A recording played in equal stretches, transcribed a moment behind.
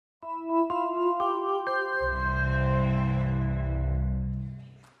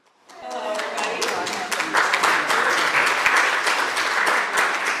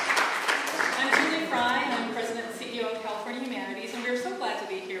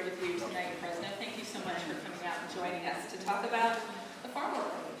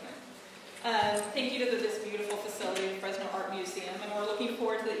Thank you to this beautiful facility, the Fresno Art Museum, and we're looking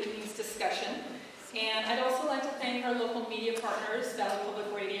forward to the evening's discussion. And I'd also like to thank our local media partners, Valley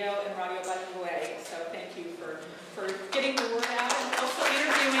Public Radio and Radio Balingue. So thank you for getting the word out and also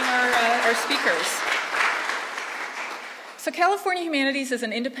interviewing our speakers. So California Humanities is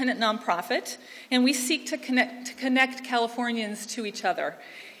an independent nonprofit, and we seek to connect Californians to each other.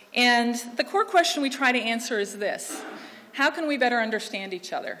 And the core question we try to answer is this: how can we better understand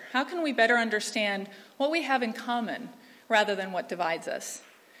each other? How can we better understand what we have in common rather than what divides us?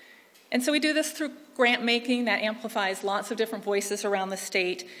 And so we do this through grant making that amplifies lots of different voices around the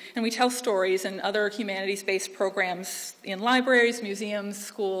state, and we tell stories and other humanities-based programs in libraries, museums,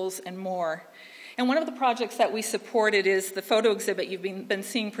 schools, and more. And one of the projects that we supported is the photo exhibit you've been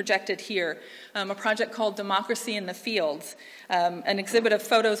seeing projected here, a project called Democracy in the Fields, an exhibit of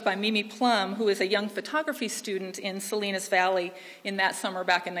photos by Mimi Plum, who is a young photography student in Salinas Valley in that summer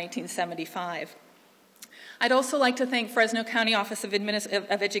back in 1975. I'd also like to thank Fresno County Office of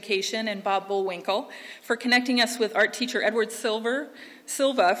Education and Bob Bullwinkle for connecting us with art teacher Edward Silva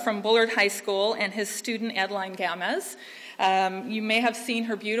from Bullard High School and his student Adeline Gamez. You may have seen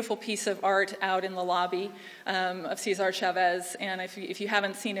her beautiful piece of art out in the lobby of Cesar Chavez, and if you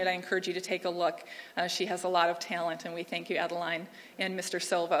haven't seen it, I encourage you to take a look. She has a lot of talent, and we thank you, Adeline and Mr.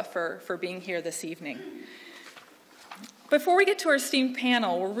 Silva, for being here this evening. Before we get to our esteemed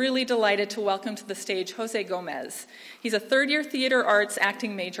panel, we're really delighted to welcome to the stage Jose Gomez. He's a third-year theater arts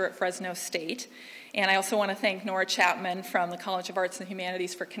acting major at Fresno State, and I also want to thank Nora Chapman from the College of Arts and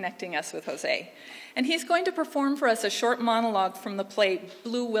Humanities for connecting us with Jose. And he's going to perform for us a short monologue from the play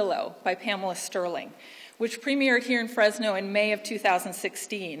Blue Willow by Pamela Sterling, which premiered here in Fresno in May of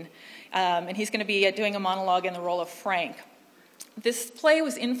 2016. And he's going to be doing a monologue in the role of Frank. This play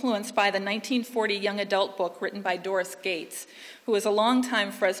was influenced by the 1940 young adult book written by Doris Gates, who was a longtime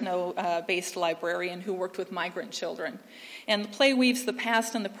Fresno-based librarian who worked with migrant children. And the play weaves the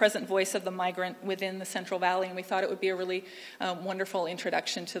past and the present voice of the migrant within the Central Valley, and we thought it would be a really wonderful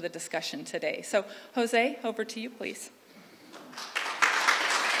introduction to the discussion today. So, Jose, over to you, please.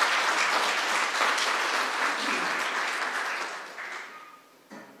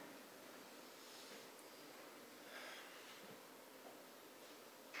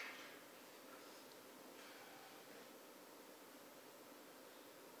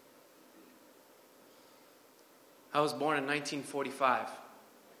 I was born in 1945.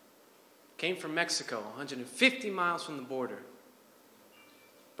 Came from Mexico, 150 miles from the border.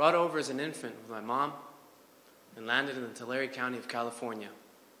 Brought over as an infant with my mom and landed in the Tulare County of California.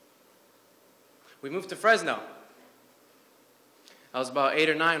 We moved to Fresno. I was about 8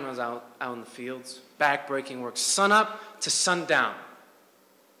 or 9 when I was out in the fields, back-breaking work, sun up to sundown.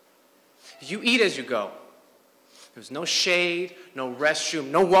 You eat as you go. There was no shade, no restroom,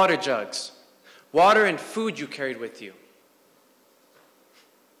 no water jugs. Water and food you carried with you.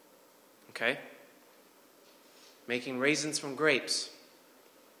 Okay? Making raisins from grapes.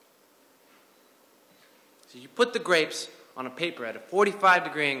 So you put the grapes on a paper at a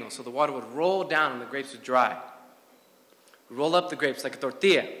 45-degree angle so the water would roll down and the grapes would dry. Roll up the grapes like a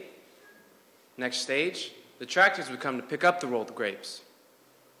tortilla. Next stage, the tractors would come to pick up the rolled grapes.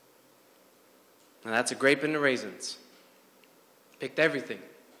 Now that's a grape and the raisins. Picked everything.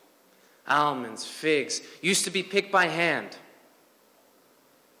 Almonds, figs, used to be picked by hand.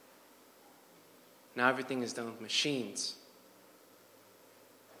 Now everything is done with machines,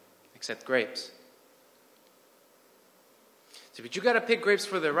 except grapes. So, but you got to pick grapes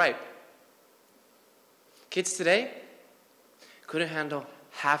before they're ripe. Kids today couldn't handle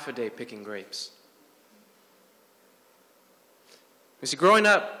half a day picking grapes. You see, growing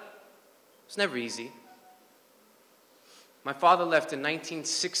up, it's never easy. My father left in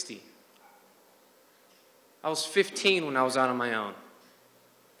 1960. I was 15 when I was out on my own.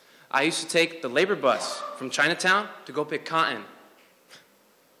 I used to take the labor bus from Chinatown to go pick cotton.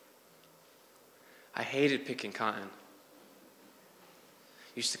 I hated picking cotton.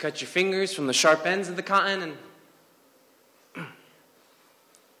 You used to cut your fingers from the sharp ends of the cotton, and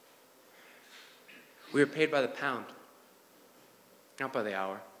we were paid by the pound, not by the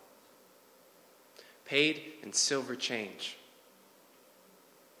hour. Paid in silver change.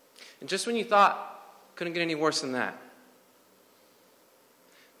 And just when you thought couldn't get any worse than that,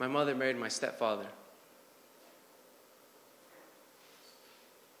 my mother married my stepfather.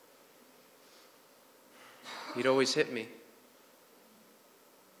 He'd always hit me.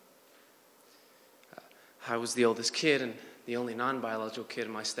 I was the oldest kid and the only non-biological kid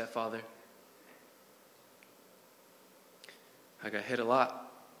of my stepfather. I got hit a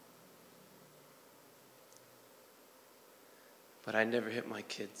lot. But I never hit my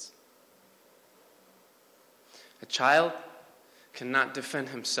kids. A child cannot defend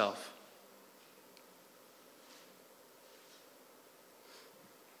himself.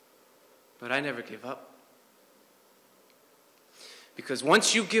 But I never gave up. Because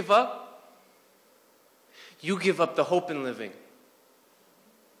once you give up the hope in living.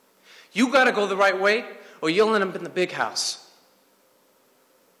 You got to go the right way, or you'll end up in the big house.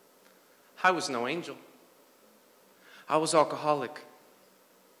 I was no angel. I was alcoholic.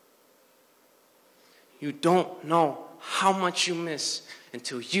 You don't know how much you miss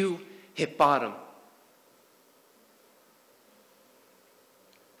until you hit bottom.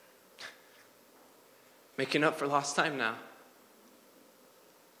 Making up for lost time now.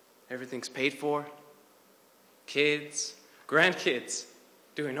 Everything's paid for. Kids, grandkids,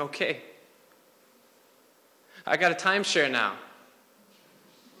 doing okay. I got a timeshare now.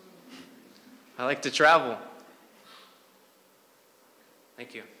 I like to travel.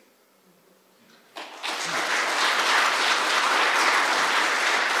 Thank you.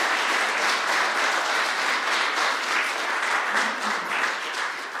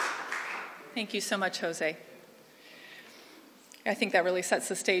 Thank you so much, Jose. I think that really sets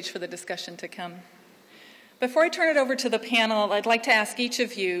the stage for the discussion to come. Before I turn it over to the panel, I'd like to ask each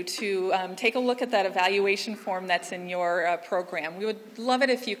of you to take a look at that evaluation form that's in your program. We would love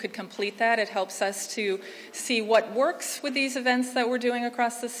it if you could complete that. It helps us to see what works with these events that we're doing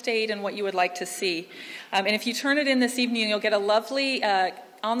across the state and what you would like to see. And if you turn it in this evening, you'll get a lovely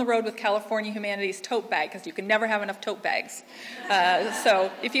On the Road with California Humanities tote bag, because you can never have enough tote bags. So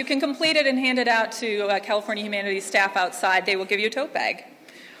if you can complete it and hand it out to California Humanities staff outside, they will give you a tote bag.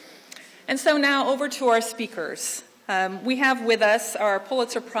 And so now over to our speakers. We have with us our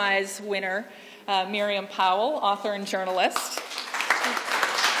Pulitzer Prize winner, Miriam Powell, author and journalist.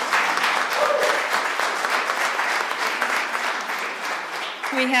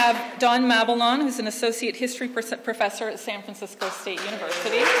 We have Don Mabillon, who's an associate history professor at San Francisco State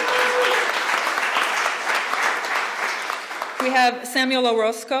University. We have Samuel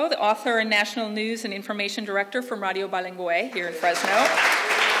Orozco, the author and national news and information director from Radio Bilingüe here in Fresno.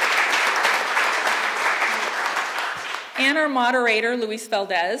 And our moderator, Luis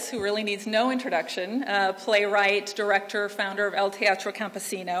Valdez, who really needs no introduction, playwright, director, founder of El Teatro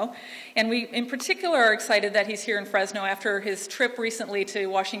Campesino. And we, in particular, are excited that he's here in Fresno after his trip recently to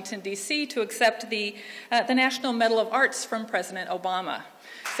Washington, D.C. to accept the National Medal of Arts from President Obama.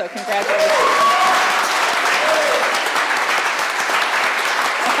 So congratulations.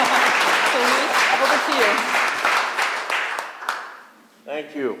 So Luis, over to you.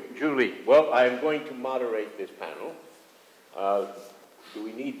 Thank you, Julie. Well, I'm going to moderate this panel. Do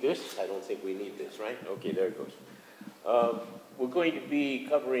we need this? I don't think we need this, right? Okay, there it goes. We're going to be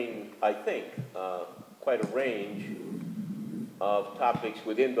covering, I think, quite a range of topics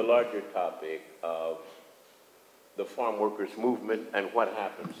within the larger topic of the farm workers movement and what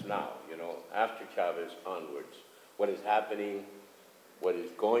happens now, you know, after Chavez onwards. What is happening, what is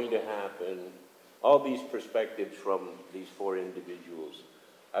going to happen, all these perspectives from these four individuals.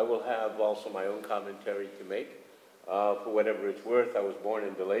 I will have also my own commentary to make. For whatever it's worth, I was born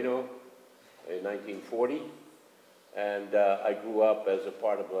in Delano in 1940, and I grew up as a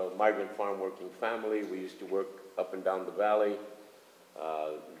part of a migrant farm working family. We used to work up and down the valley,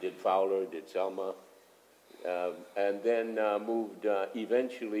 did Fowler, did Selma, and then moved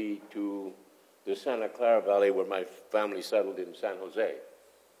eventually to the Santa Clara Valley, where my family settled in San Jose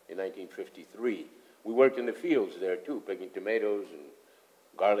in 1953. We worked in the fields there too, picking tomatoes and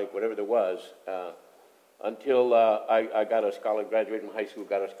garlic, whatever there was, until I got a scholarship, graduated from high school,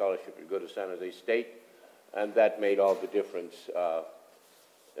 got a scholarship to go to San Jose State, and that made all the difference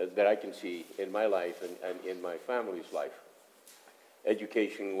that I can see in my life and in my family's life.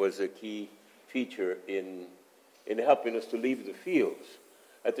 Education was a key feature in helping us to leave the fields.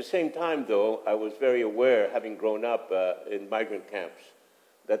 At the same time, though, I was very aware, having grown up in migrant camps,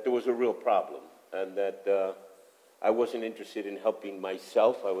 that there was a real problem, and that I wasn't interested in helping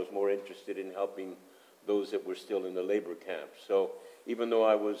myself. I was more interested in helping those that were still in the labor camps. So even though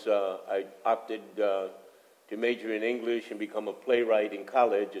I opted to major in English and become a playwright in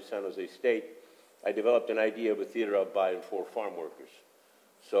college at San Jose State, I developed an idea of a theater of by and for farm workers.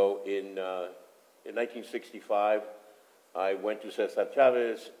 So in 1965, I went to Cesar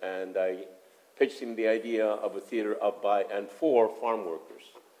Chavez and I pitched him the idea of a theater of by and for farm workers.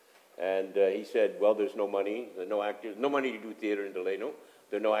 And he said, well, there's no money, there are no actors, no money to do theater in Delano.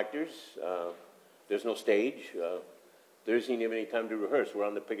 There are no actors, there's no stage, there isn't even any time to rehearse. We're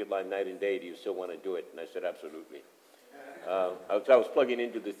on the picket line night and day. Do you still want to do it? And I said, absolutely. I was plugging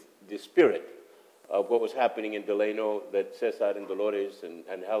into the spirit of what was happening in Delano that Cesar and Dolores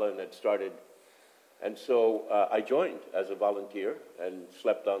and Helen had started. And so I joined as a volunteer and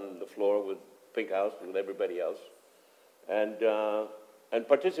slept on the floor with Pink House and with everybody else. And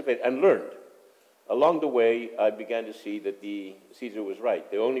participated and learned. Along the way, I began to see that Cesar was right.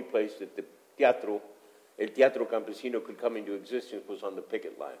 The only place that the El Teatro Campesino could come into existence was on the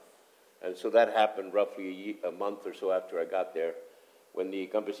picket line. And so that happened roughly a month or so after I got there. When the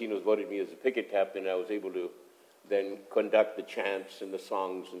campesinos voted me as a picket captain, I was able to then conduct the chants and the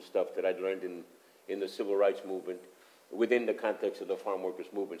songs and stuff that I'd learned in the civil rights movement within the context of the farm workers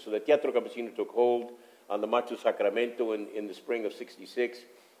movement. So the Teatro Campesino took hold on the Marcha Sacramento in the spring of '66.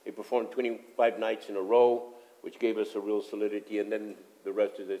 It performed 25 nights in a row, which gave us a real solidity, and then the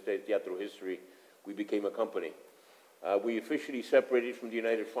rest of the teatro history, we became a company. We officially separated from the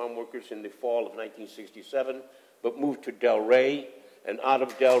United Farm Workers in the fall of 1967, but moved to Del Rey, and out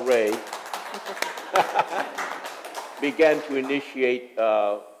of Del Rey began to initiate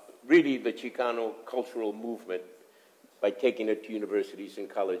really the Chicano cultural movement by taking it to universities and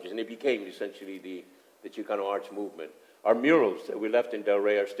colleges, and it became essentially the Chicano arts movement. Our murals that we left in Del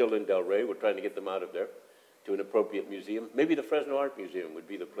Rey are still in Del Rey. We're trying to get them out of there to an appropriate museum. Maybe the Fresno Art Museum would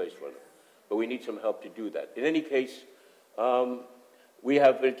be the place for them, but we need some help to do that. In any case, we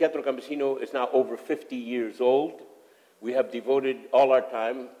have El Teatro Campesino is now over 50 years old. We have devoted all our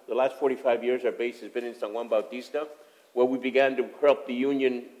time. The last 45 years, our base has been in San Juan Bautista, where we began to help the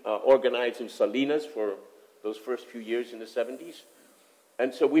union organize in Salinas for those first few years in the 70s.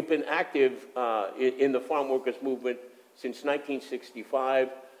 And so we've been active in the farm workers movement since 1965.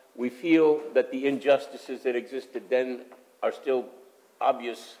 We feel that the injustices that existed then are still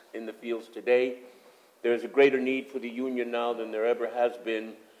obvious in the fields today. There's a greater need for the union now than there ever has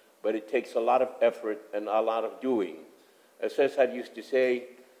been, but it takes a lot of effort and a lot of doing. As Cesar used to say,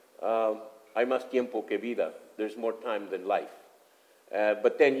 hay más tiempo que vida. There's more time than life.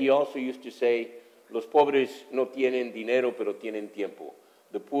 But then he also used to say, los pobres no tienen dinero, pero tienen tiempo.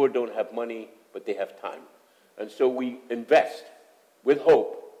 The poor don't have money, but they have time. And so we invest with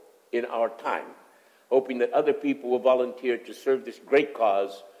hope in our time, hoping that other people will volunteer to serve this great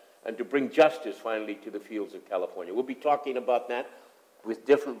cause and to bring justice finally to the fields of California. We'll be talking about that with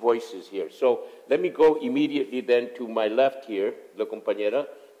different voices here. So let me go immediately then to my left here, la compañera,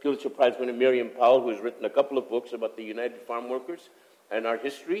 Pulitzer Prize winner Miriam Powell, who has written a couple of books about the United Farm Workers and our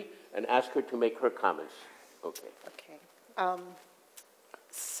history, and ask her to make her comments. Okay. Okay.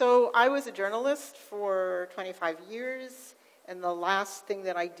 So I was a journalist for 25 years, and the last thing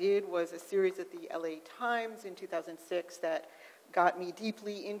that I did was a series at the LA Times in 2006 that got me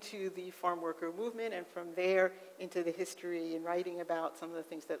deeply into the farm worker movement, and from there into the history and writing about some of the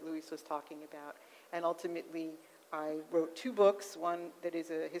things that Luis was talking about. And ultimately, I wrote two books, one that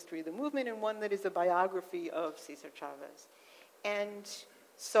is a history of the movement and one that is a biography of Cesar Chavez. And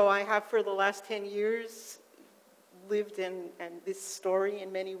so I have, for the last 10 years, lived in this story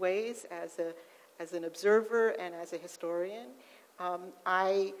in many ways as an observer and as a historian.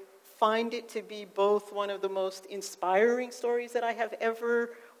 I find it to be both one of the most inspiring stories that I have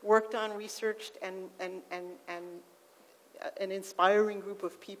ever worked on, researched, and an inspiring group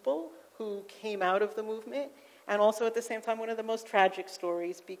of people who came out of the movement, and also at the same time one of the most tragic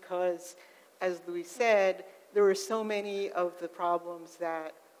stories because, as Luis said, there are so many of the problems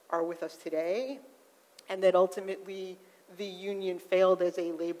that are with us today, and that ultimately the union failed as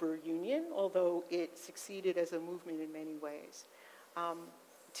a labor union, although it succeeded as a movement in many ways.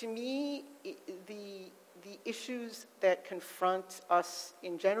 To me, the issues that confront us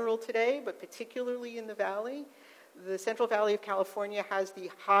in general today, but particularly in the Valley, the Central Valley of California has the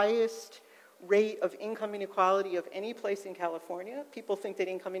highest rate of income inequality of any place in California. People think that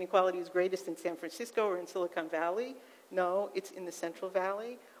income inequality is greatest in San Francisco or in Silicon Valley. No, it's in the Central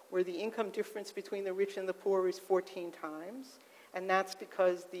Valley, where the income difference between the rich and the poor is 14 times. And that's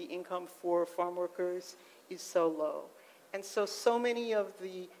because the income for farm workers is so low. And so many of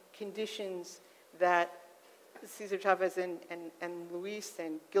the conditions that Cesar Chavez and Luis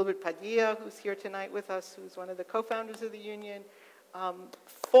and Gilbert Padilla, who's here tonight with us, who's one of the co-founders of the union,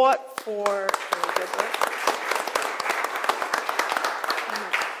 fought for.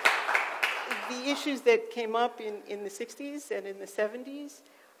 The issues that came up in the 60s and in the 70s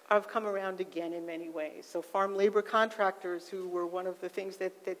have come around again in many ways. So farm labor contractors, who were one of the things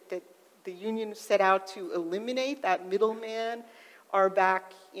that the union set out to eliminate, that middleman, are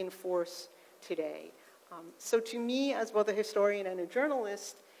back in force today. So to me, as both a historian and a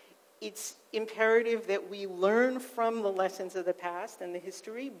journalist, it's imperative that we learn from the lessons of the past and the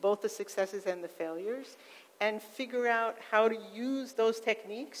history, both the successes and the failures, and figure out how to use those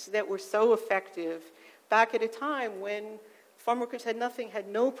techniques that were so effective back at a time when farm workers had nothing, had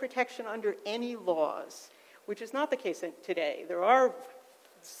no protection under any laws, which is not the case today. There are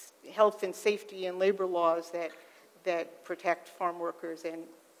health and safety and labor laws that protect farm workers, and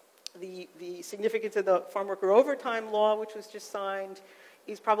the significance of the farm worker overtime law, which was just signed,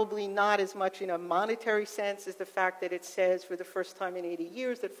 is probably not as much in a monetary sense as the fact that it says for the first time in 80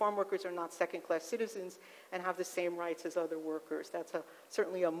 years that farm workers are not second-class citizens and have the same rights as other workers. That's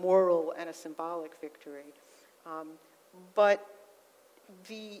certainly a moral and a symbolic victory. But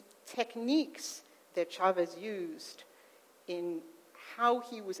the techniques that Chavez used in how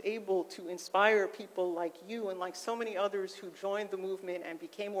he was able to inspire people like you and like so many others who joined the movement and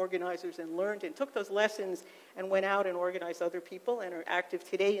became organizers and learned and took those lessons and went out and organized other people and are active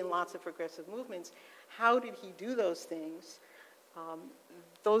today in lots of progressive movements. How did he do those things?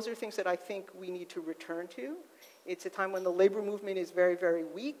 Those are things that I think we need to return to. It's a time when the labor movement is very, very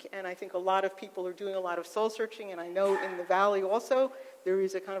weak, and I think a lot of people are doing a lot of soul searching, and I know in the Valley also there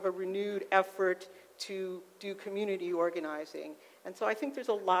is a kind of a renewed effort to do community organizing. And so I think there's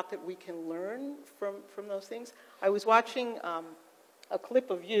a lot that we can learn from those things. I was watching a clip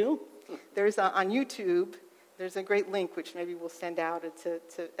of you. There's on YouTube, there's a great link which maybe we'll send out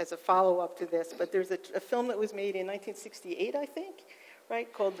as a follow-up to this, but there's a film that was made in 1968, I think,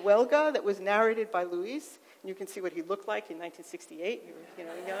 right, called Huelga, that was narrated by Luis. And you can see what he looked like in 1968. You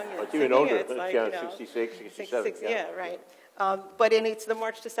were, young. It's even older. It's like, 66, 67. Yeah, right. But it's the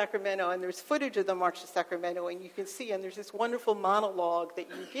March to Sacramento, and there's footage of the March to Sacramento, and you can see, and there's this wonderful monologue that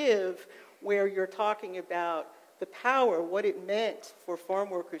you give where you're talking about the power, what it meant for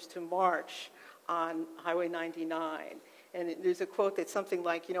farm workers to march on Highway 99. And there's a quote that's something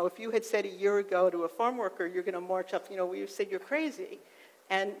like, if you had said a year ago to a farm worker, you're going to march up, we said you're crazy.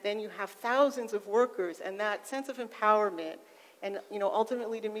 And then you have thousands of workers, and that sense of empowerment. And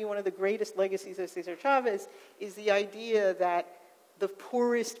ultimately, to me, one of the greatest legacies of Cesar Chavez is the idea that the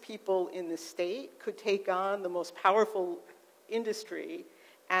poorest people in the state could take on the most powerful industry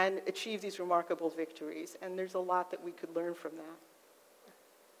and achieve these remarkable victories. And there's a lot that we could learn from that.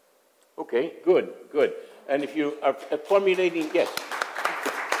 Okay, good. And if you are formulating, yes.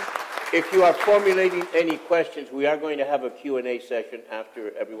 If you are formulating any questions, we are going to have a Q&A session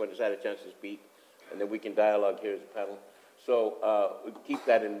after everyone has had a chance to speak, and then we can dialogue here as a panel. So keep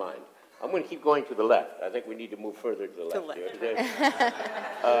that in mind. I'm going to keep going to the left. I think we need to move further to the left. Here.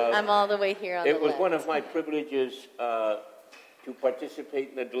 I'm all the way here on the left. It was one of my privileges to participate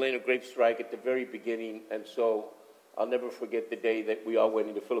in the Delano grape strike at the very beginning, and so I'll never forget the day that we all went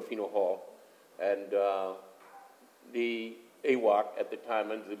into Filipino Hall, and the AWOC at the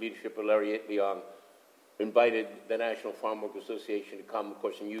time, under the leadership of Larry Leong, invited the National Farm Worker Association to come, of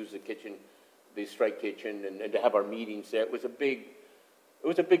course, and use the kitchen, the strike kitchen, and to have our meetings there. It was a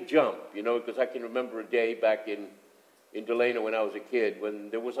big jump, because I can remember a day back in Delano when I was a kid when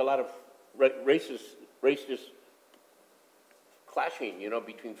there was a lot of racist clashing,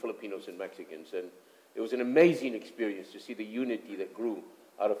 between Filipinos and Mexicans, and it was an amazing experience to see the unity that grew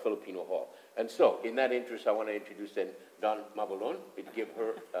out of Filipino Hall. And so, in that interest, I want to introduce then Dawn Mabalon to give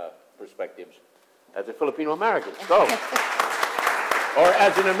her perspectives as a Filipino American. So, or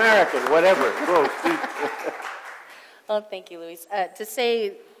as an American, whatever. Go, speak. Well, thank you, Luis. To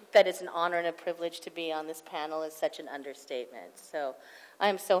say that it's an honor and a privilege to be on this panel is such an understatement. So, I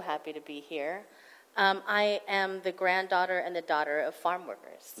am so happy to be here. I am the granddaughter and the daughter of farm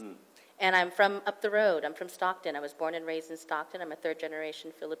workers. And I'm from up the road. I'm from Stockton. I was born and raised in Stockton. I'm a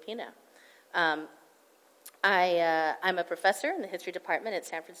third-generation Filipina. I'm a professor in the history department at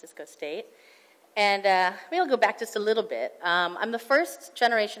San Francisco State. And maybe I'll go back just a little bit. I'm the first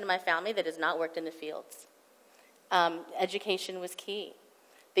generation in my family that has not worked in the fields. Education was key.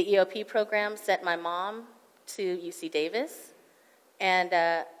 The EOP program sent my mom to UC Davis. And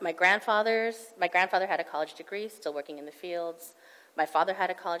my grandfather had a college degree, still working in the fields. My father had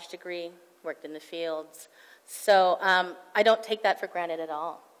a college degree, worked in the fields. So I don't take that for granted at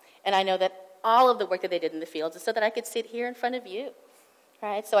all. And I know that all of the work that they did in the fields is so that I could sit here in front of you,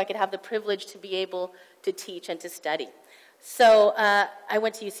 right? So I could have the privilege to be able to teach and to study. So I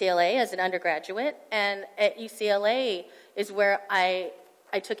went to UCLA as an undergraduate, and at UCLA is where I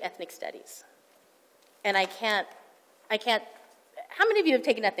took ethnic studies. And I can't, how many of you have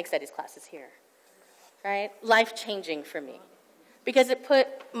taken ethnic studies classes here? Right? Life-changing for me. Because it put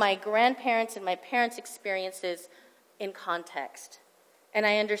my grandparents' and my parents' experiences in context. And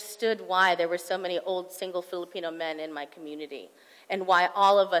I understood why there were so many old single Filipino men in my community, and why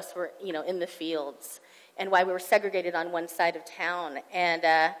all of us were, in the fields, and why we were segregated on one side of town. And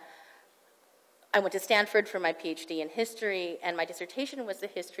I went to Stanford for my PhD in history, and my dissertation was the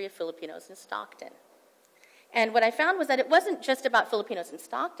history of Filipinos in Stockton. And what I found was that it wasn't just about Filipinos in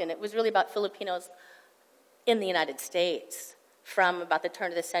Stockton, it was really about Filipinos in the United States from about the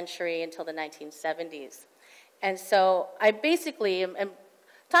turn of the century until the 1970s. And so I basically am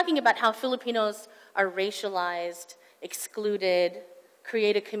talking about how Filipinos are racialized, excluded,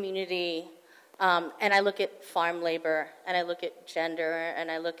 create a community, and I look at farm labor, and I look at gender,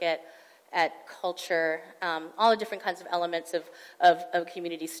 and I look at culture, all the different kinds of elements of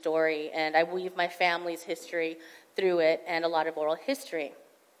community story, and I weave my family's history through it and a lot of oral history.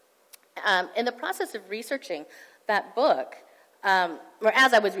 In the process of researching that book, or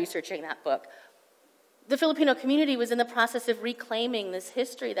as I was researching that book, the Filipino community was in the process of reclaiming this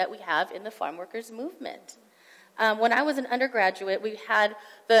history that we have in the farm workers movement. When I was an undergraduate, we had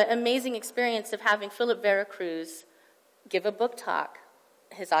the amazing experience of having Philip Veracruz give a book talk.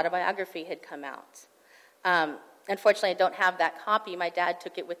 His autobiography had come out. Unfortunately, I don't have that copy. My dad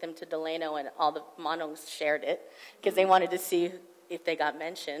took it with him to Delano, and all the Manongs shared it because they wanted to see if they got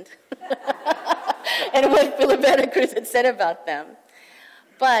mentioned and what Philip Veracruz had said about them.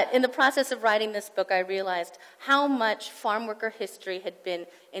 But in the process of writing this book, I realized how much farm worker history had been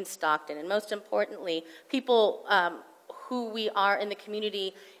in Stockton, and most importantly, people who we are in the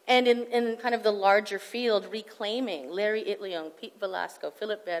community and in kind of the larger field reclaiming. Larry Itliong, Pete Velasco,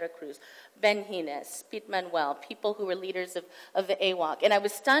 Philip Veracruz, Ben Hines, Pete Manuel, people who were leaders of the AWOC. And I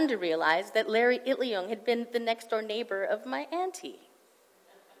was stunned to realize that Larry Itliong had been the next door neighbor of my auntie.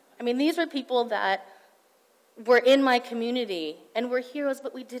 I mean, these were people that were in my community and were heroes,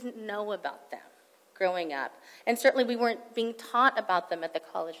 but we didn't know about them growing up. And certainly we weren't being taught about them at the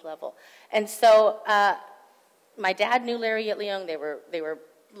college level. And so my dad knew Larry Itliong. They were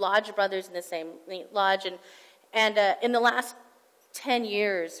lodge brothers in the same lodge. And in the last 10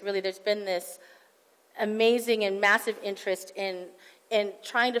 years, really, there's been this amazing and massive interest in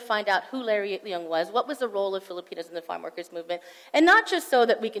trying to find out who Larry Itliong was, what was the role of Filipinos in the farm workers movement, and not just so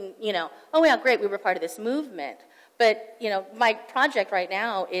that we can, oh yeah, great, we were part of this movement, but, my project right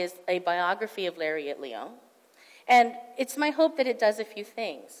now is a biography of Larry Itliong, and it's my hope that it does a few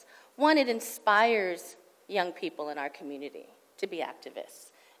things. One, it inspires young people in our community to be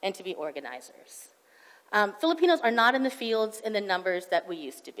activists and to be organizers. Filipinos are not in the fields in the numbers that we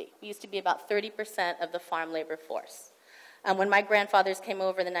used to be. We used to be about 30% of the farm labor force. When my grandfathers came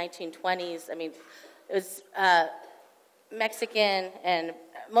over in the 1920s, I mean, it was Mexican, and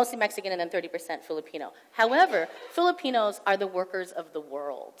mostly Mexican, and then 30% Filipino. However, Filipinos are the workers of the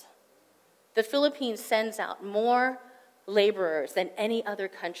world. The Philippines sends out more laborers than any other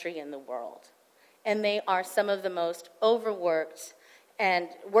country in the world. And they are some of the most overworked and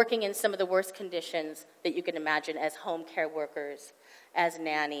working in some of the worst conditions that you can imagine as home care workers, as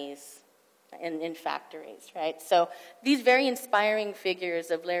nannies, in factories, right? So these very inspiring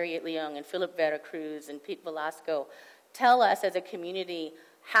figures of Larry Itliong and Philip Veracruz and Pete Velasco tell us as a community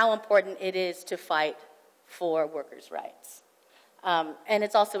how important it is to fight for workers' rights. And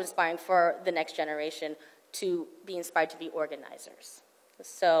it's also inspiring for the next generation to be inspired to be organizers.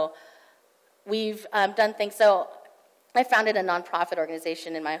 So we've done things. So I founded a nonprofit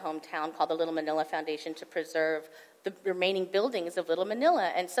organization in my hometown called the Little Manila Foundation to preserve the remaining buildings of Little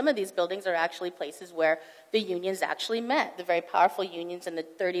Manila. And some of these buildings are actually places where the unions actually met, the very powerful unions in the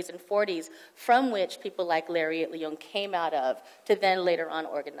 30s and 40s, from which people like Larry Itliong came out of to then later on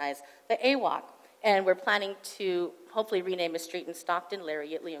organize the AWOC. And we're planning to hopefully rename a street in Stockton,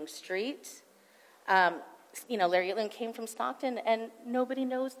 Larry Itliong Street. Larry Itliong came from Stockton, and nobody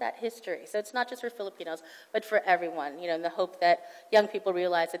knows that history. So it's not just for Filipinos, but for everyone, in the hope that young people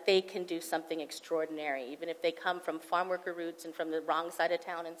realize that they can do something extraordinary, even if they come from farm worker roots and from the wrong side of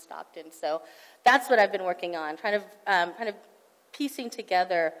town in Stockton. So that's what I've been working on, kind of piecing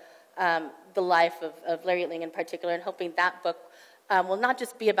together the life of Larry Itliong in particular, and hoping that book will not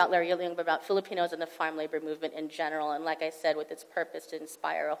just be about Larry Itliong, but about Filipinos and the farm labor movement in general, and like I said, with its purpose to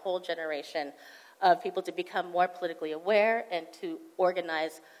inspire a whole generation of people to become more politically aware and to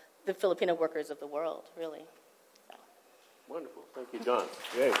organize the Filipino workers of the world, really. So. Wonderful. Thank you, John.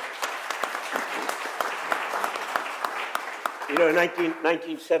 Great. In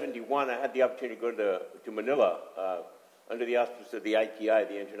 1971, I had the opportunity to go to Manila under the auspices of the ITI,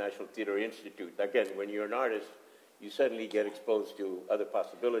 the International Theater Institute. Again, when you're an artist, you suddenly get exposed to other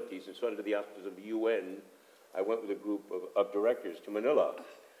possibilities. And so under the auspices of the UN, I went with a group of directors to Manila.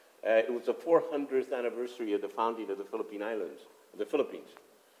 It was the 400th anniversary of the founding of the Philippine Islands the Philippines.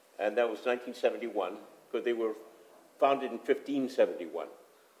 And that was 1971, because they were founded in 1571.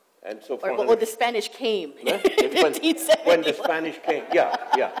 And so or the Spanish came in when 1571. When the Spanish came,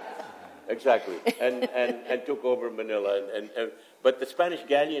 yeah, exactly, and took over Manila. But the Spanish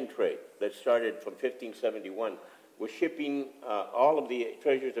galleon trade that started from 1571 was shipping all of the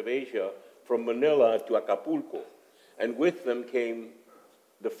treasures of Asia from Manila to Acapulco. And with them came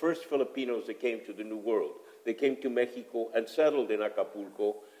the first Filipinos that came to the New World. They came to Mexico and settled in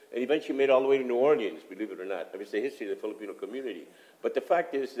Acapulco, and eventually made all the way to New Orleans, believe it or not. I mean, it's the history of the Filipino community. But the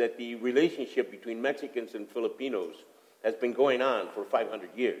fact is that the relationship between Mexicans and Filipinos has been going on for 500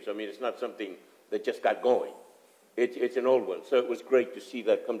 years. I mean, it's not something that just got going. It's an old one. So it was great to see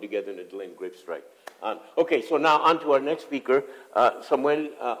that come together in the Delaying Grape Strike. Okay, so now on to our next speaker, Samuel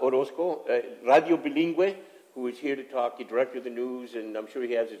Orozco, radio bilingüe, who is here to talk, the director of the news, and I'm sure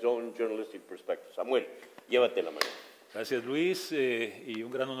he has his own journalistic perspective. Samuel, llévate la mano. Gracias, Luis, y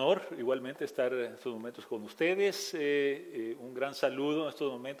un gran honor igualmente estar en estos momentos con ustedes. Un gran saludo en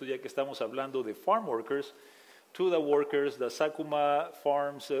estos momentos, ya que estamos hablando de farm workers, to the workers, the Sakuma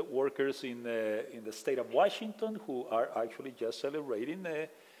Farms workers in the state of Washington, who are actually just celebrating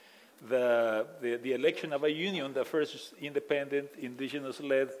the election of a union, the first independent,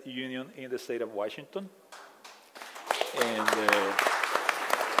 indigenous-led union in the state of Washington. And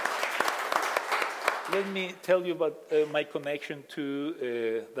let me tell you about my connection to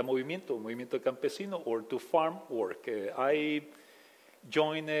the movimiento campesino, or to farm work. I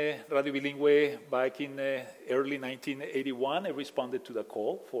joined Radio Bilingüe back in early 1981. I responded to the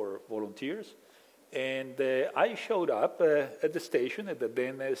call for volunteers. And I showed up at the station, at the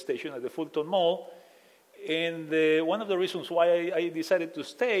then station at the Fulton Mall. And one of the reasons why I decided to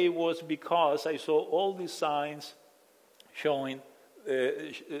stay was because I saw all these signs showing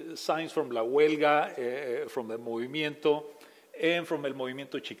signs from La Huelga, from the Movimiento, and from El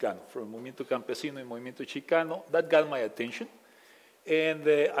Movimiento Chicano, from El Movimiento Campesino and Movimiento Chicano. That got my attention, and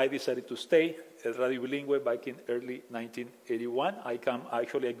I decided to stay at Radio Bilingüe back in early 1981.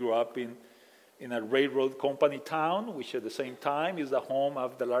 I grew up in a railroad company town, which at the same time is the home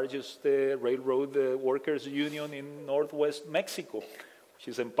of the largest railroad workers union in northwest Mexico, which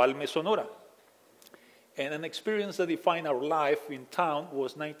is Empalme, Sonora. And an experience that defined our life in town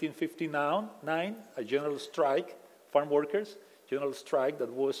was 1959, a general strike, farm workers, general strike that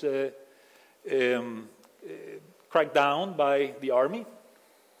was cracked down by the army.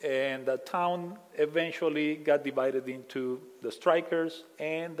 And the town eventually got divided into the strikers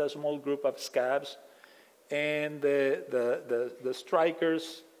and a small group of scabs, and the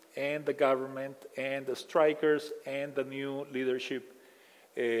strikers and the government, and the strikers and the new leadership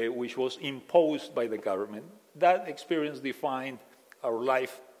which was imposed by the government. That experience defined our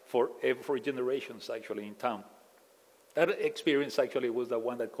life for generations, actually, in town. That experience actually was the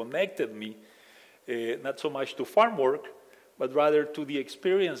one that connected me, not so much to farm work, but rather to the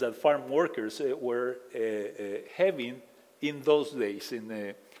experience that farm workers were having in those days, in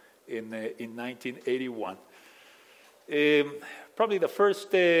 1981. Probably the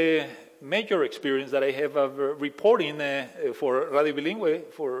first major experience that I have of reporting for Radio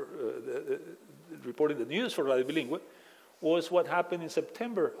Bilingüe, for reporting the news for Radio Bilingüe, was what happened in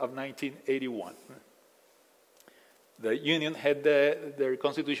September of 1981. The union had their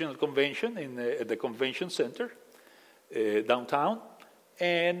constitutional convention at the convention center downtown,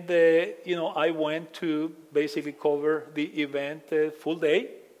 and I went to basically cover the event full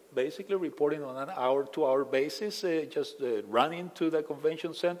day, basically reporting on an hour-to-hour basis, just running to the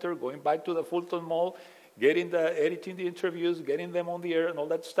convention center, going back to the Fulton Mall, editing the interviews, getting them on the air, and all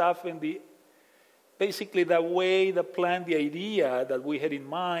that stuff. And basically the way, the plan, the idea that we had in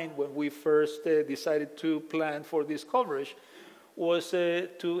mind when we first decided to plan for this coverage was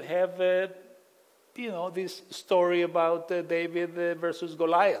to have, this story about David versus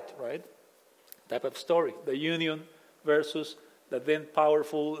Goliath, right? Type of story, the union versus the then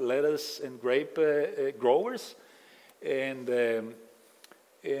powerful lettuce and grape growers, and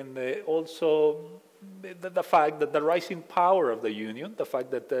also the fact that the rising power of the union, the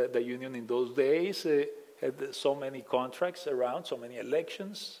fact that the union in those days had so many contracts around, so many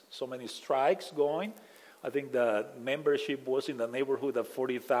elections, so many strikes going. I think the membership was in the neighborhood of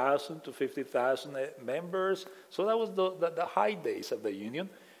 40,000 to 50,000 members. So that was the high days of the union.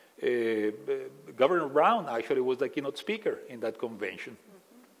 Governor Brown actually was the keynote speaker in that convention.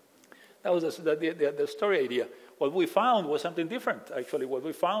 That was the story idea. What we found was something different. Actually, what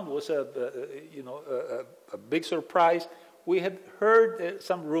we found was a big surprise. We had heard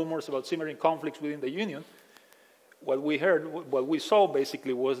some rumors about simmering conflicts within the union. What we saw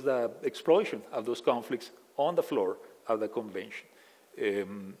basically was the explosion of those conflicts on the floor the convention.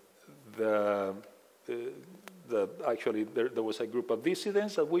 Actually, there was a group of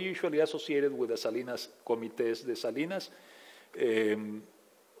dissidents that we usually associated with the Salinas Comités de Salinas.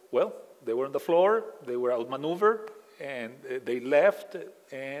 Well, they were on the floor, they were outmaneuvered, and they left,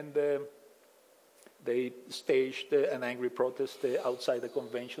 and they staged an angry protest outside the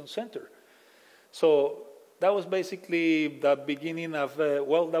convention center. So that was basically the beginning of,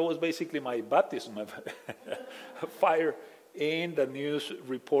 well, that was basically my baptism of fire in the news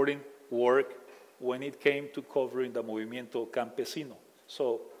reporting work when it came to covering the Movimiento Campesino.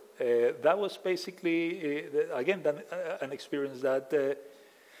 So that was basically, again, an experience that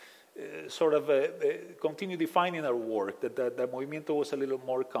sort of continued defining our work, that the Movimiento was a little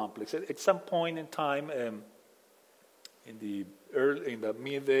more complex. At some point in time, in the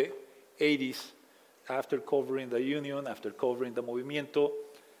mid-'80s, after covering the union, after covering the Movimiento,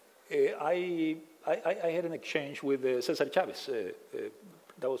 I had an exchange with Cesar Chavez.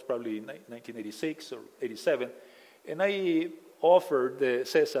 That was probably 1986 or 87. And I offered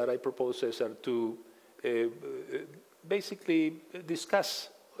Cesar, I proposed Cesar to basically discuss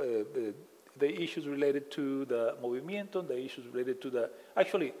the issues related to the Movimiento, the issues related to the,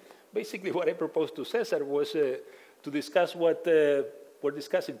 actually, basically what I proposed to Cesar was to discuss what we're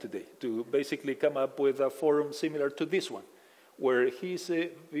discussing today, to basically come up with a forum similar to this one, where his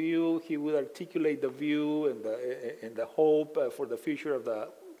view, he would articulate the view and the hope for the future of the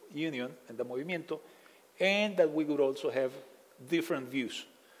union and the Movimiento, and that we would also have different views,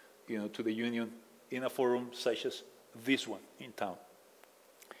 to the union in a forum such as this one in town.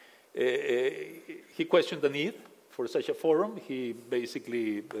 He questioned the need for such a forum. He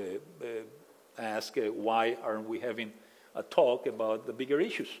basically asked, why aren't we having a talk about the bigger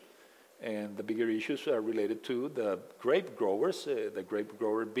issues? And the bigger issues are related to the grape growers, the grape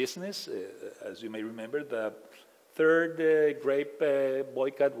grower business. As you may remember, the third grape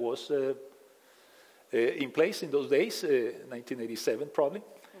boycott was in place in those days, 1987 probably.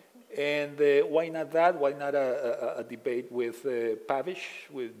 And why not that? Why not a debate with Pavish,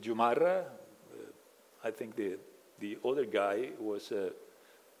 with Jumarra? I think the other guy was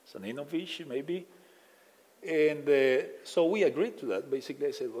Saninovich, maybe. And so we agreed to that. Basically,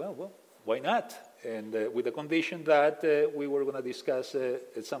 I said, well, why not? And with the condition that we were going to discuss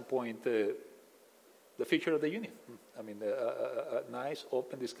at some point the future of the union. I mean, a nice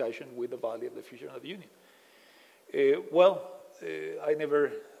open discussion with the value of the future of the union. I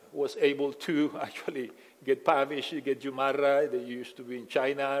never was able to actually get Pavish, get Jumarra. They used to be in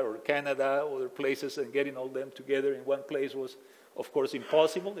China or Canada, other places, and getting all them together in one place was, of course,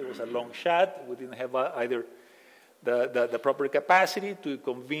 impossible. It was a long shot. We didn't have either the proper capacity to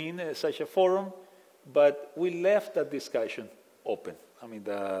convene such a forum, but we left that discussion open. I mean,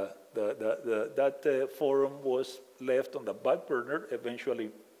 that forum was left on the back burner.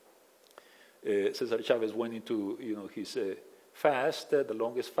 Eventually, Cesar Chavez went into his fast, the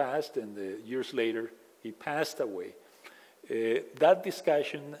longest fast, and years later he passed away. That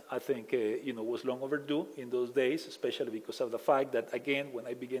discussion, I think, was long overdue in those days, especially because of the fact that, again, when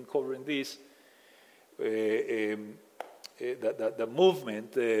I began covering this, the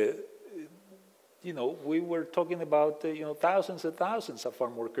movement, we were talking about, thousands and thousands of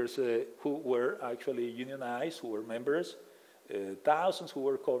farm workers who were actually unionized, who were members, thousands who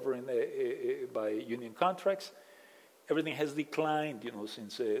were covered by union contracts. Everything has declined,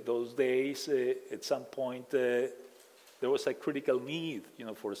 since those days. At some point, there was a critical need,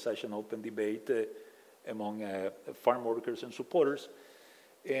 for such an open debate among farm workers and supporters.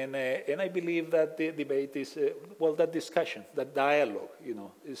 And I believe that the debate is, that discussion, that dialogue,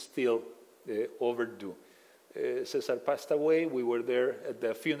 is still overdue. Cesar passed away. We were there at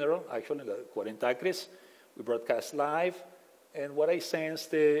the funeral, actually, the 40 Acres. We broadcast live. And what I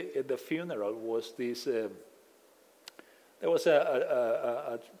sensed at the funeral was this, there was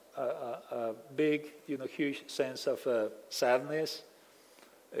a big, huge sense of sadness,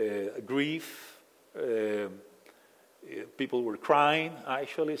 grief. People were crying,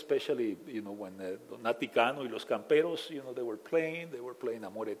 actually, especially, when Naticano y los Camperos, they were playing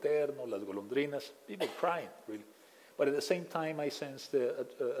Amor Eterno, Las Golondrinas, people crying, really. But at the same time, I sensed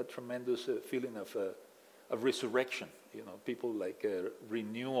a tremendous feeling of resurrection, people like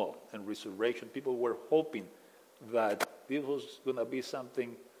renewal and resurrection. People were hoping that this was going to be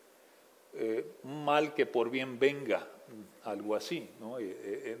something mal que por bien venga, algo así, ¿no?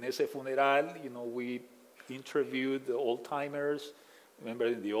 En ese funeral, we interviewed the old-timers, remember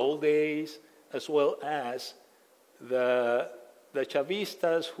in the old days, as well as the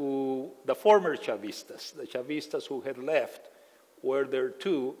Chavistas the former Chavistas, the Chavistas who had left were there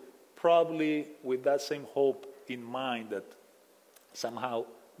too, probably with that same hope in mind that somehow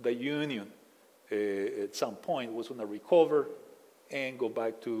the union at some point was going to recover and go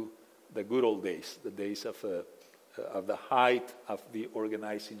back to the good old days, the days of the height of the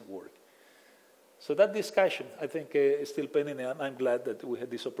organizing work. So that discussion, I think, is still pending, and I'm glad that we had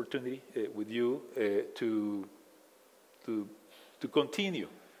this opportunity with you to continue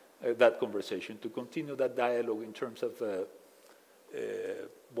that conversation, to continue that dialogue in terms of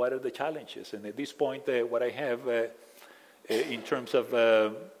what are the challenges. And at this point, what I have in terms of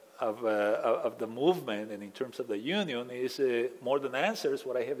the movement and in terms of the union is more than answers.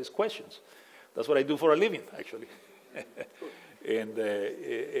 What I have is questions. That's what I do for a living, actually. And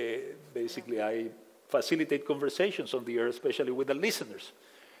basically, I facilitate conversations on the air, especially with the listeners.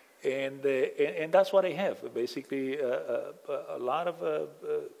 And that's what I have, basically a lot of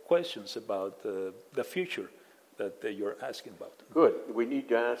questions about the future that you're asking about. Good. We need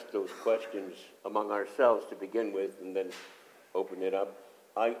to ask those questions among ourselves to begin with and then open it up.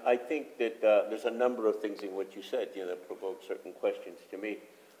 I think that there's a number of things in what you said, that provoke certain questions to me.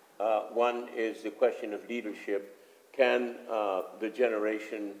 One is the question of leadership. Can the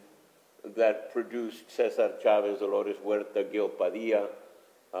generation that produced Cesar Chavez, Dolores Huerta, Gil Padilla,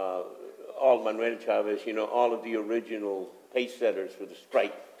 all Manuel Chavez, all of the original pace setters for the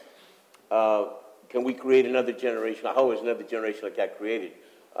strike, can we create another generation? How is another generation like that created?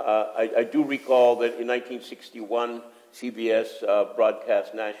 I do recall that in 1961, CBS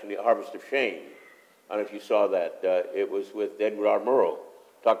broadcast nationally Harvest of Shame. I don't know if you saw that. It was with Edward R. Murrow,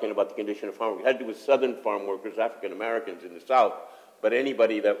 talking about the condition of farm workers. It had to do with Southern farm workers, African Americans in the South, but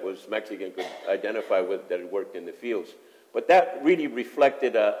anybody that was Mexican could identify with that had worked in the fields. But that really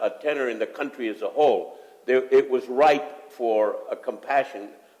reflected a tenor in the country as a whole. It was ripe for a compassion,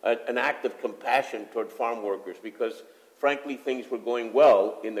 an act of compassion toward farm workers, because frankly things were going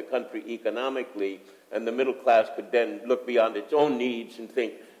well in the country economically, and the middle class could then look beyond its own needs and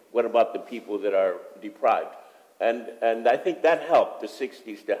think, what about the people that are deprived? And I think that helped the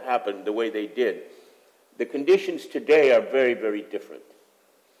 60s to happen the way they did. The conditions today are very, very different.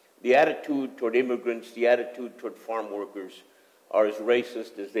 The attitude toward immigrants, the attitude toward farm workers are as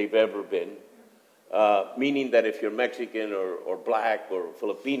racist as they've ever been, meaning that if you're Mexican or black or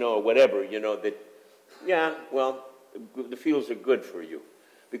Filipino or whatever, that, yeah, well, the fields are good for you.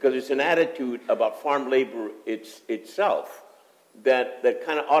 Because it's an attitude about farm labor itself that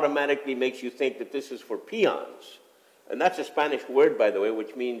kind of automatically makes you think that this is for peons. And that's a Spanish word, by the way,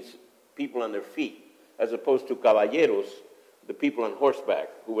 which means people on their feet, as opposed to caballeros, the people on horseback,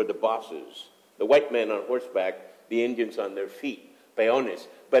 who were the bosses. The white men on horseback, the Indians on their feet, peones.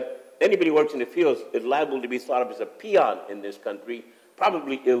 But anybody who works in the fields is liable to be thought of as a peon in this country,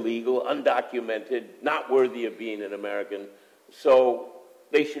 probably illegal, undocumented, not worthy of being an American. So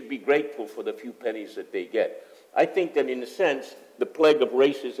they should be grateful for the few pennies that they get. I think that in a sense, the plague of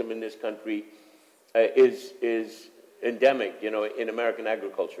racism in this country is endemic, in American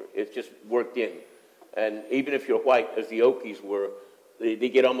agriculture. It's just worked in. And even if you're white, as the Okies were, they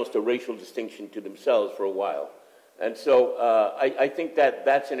get almost a racial distinction to themselves for a while. And so I think that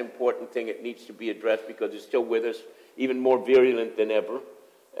that's an important thing. It needs to be addressed because it's still with us, even more virulent than ever.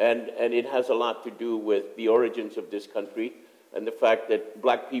 And it has a lot to do with the origins of this country and the fact that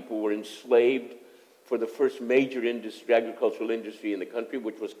black people were enslaved for the first major industry, agricultural industry in the country,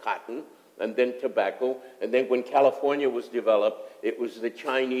 which was cotton, and then tobacco. And then when California was developed, it was the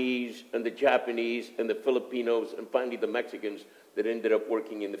Chinese and the Japanese and the Filipinos and finally the Mexicans that ended up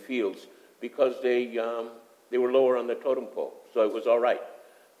working in the fields because they were lower on the totem pole. So it was all right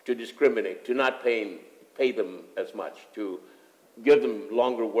to discriminate, to not pay them as much, to give them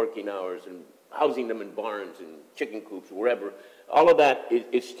longer working hours and housing them in barns and chicken coops, wherever. All of that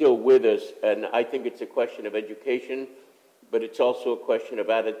is still with us, and I think it's a question of education, but it's also a question of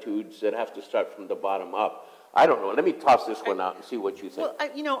attitudes that have to start from the bottom up. I don't know. Let me toss this one out and see what you think.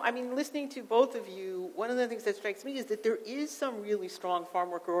 Well, listening to both of you, one of the things that strikes me is that there is some really strong farm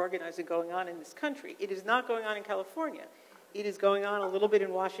worker organizing going on in this country. It is not going on in California. It is going on a little bit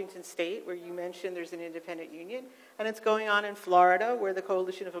in Washington State, where you mentioned there's an independent union, and it's going on in Florida, where the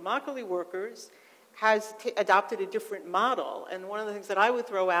Coalition of Immokalee Workers has adopted a different model. And one of the things that I would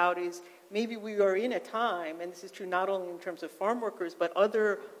throw out is maybe we are in a time, and this is true not only in terms of farm workers, but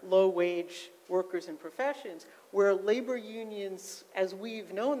other low-wage workers and professions, where labor unions, as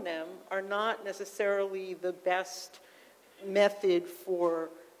we've known them, are not necessarily the best method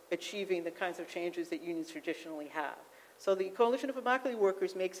for achieving the kinds of changes that unions traditionally have. So the Coalition of Immokalee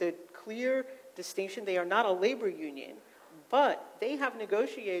Workers makes a clear distinction. They are not a labor union, but they have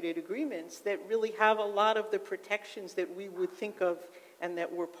negotiated agreements that really have a lot of the protections that we would think of and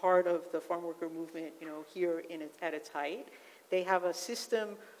that were part of the farm worker movement, here at its height. They have a system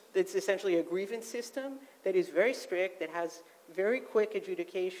that's essentially a grievance system that is very strict, that has very quick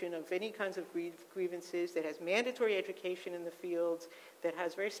adjudication of any kinds of grievances, that has mandatory education in the fields, that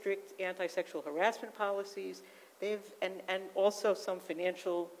has very strict anti-sexual harassment policies. And also some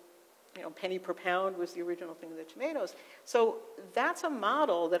financial, penny per pound was the original thing of the tomatoes. So that's a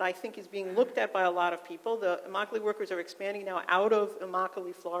model that I think is being looked at by a lot of people. The Immokalee workers are expanding now out of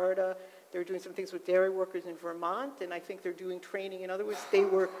Immokalee, Florida. They're doing some things with dairy workers in Vermont, and I think they're doing training. In other words,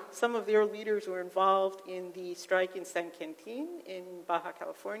 some of their leaders were involved in the strike in San Quintin in Baja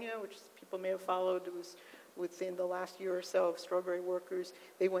California, which people may have followed. It was within the last year or so of strawberry workers.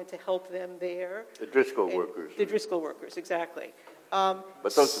 They went to help them there. The Driscoll workers. The Driscoll workers, exactly.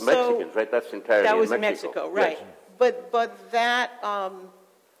 But those are Mexicans, right? That's entirely that was in Mexico. Right. Yes. But that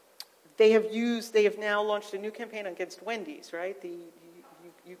they have now launched a new campaign against Wendy's, right?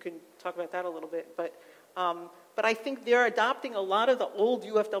 You can talk about that a little bit, but I think they're adopting a lot of the old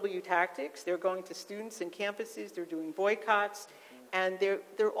UFW tactics. They're going to students and campuses. They're doing boycotts, and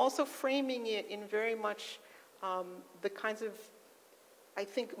they're also framing it in very much the kinds of, I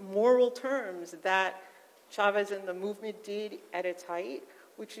think, moral terms that Chavez and the movement did at its height,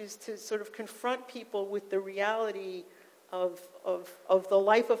 which is to sort of confront people with the reality of the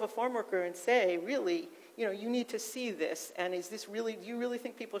life of a farm worker and say, really, you need to see this, and do you really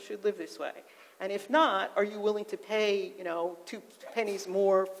think people should live this way? And if not, are you willing to pay, 2 pennies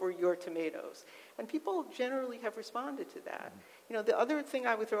more for your tomatoes? And people generally have responded to that. The other thing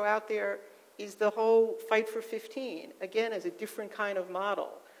I would throw out there is the whole Fight for 15, again, as a different kind of model,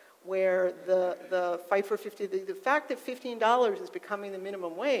 where the Fight for 15, the fact that $15 is becoming the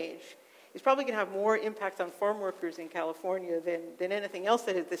minimum wage is probably going to have more impact on farm workers in California than anything else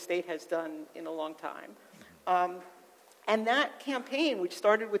that the state has done in a long time. And that campaign, which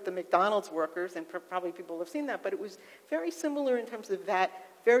started with the McDonald's workers, and probably people have seen that, but it was very similar in terms of that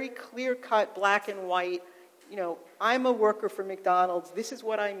very clear-cut, black and white, I'm a worker for McDonald's, this is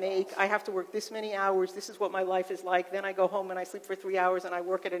what I make, I have to work this many hours, this is what my life is like, then I go home and I sleep for 3 hours and I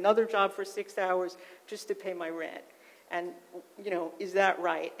work at another job for 6 hours just to pay my rent. And, is that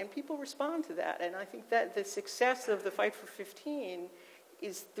right? And people respond to that. And I think that the success of the Fight for 15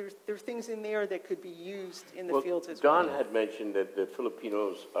 is there are things in there that could be used in the fields as well. Don had mentioned that the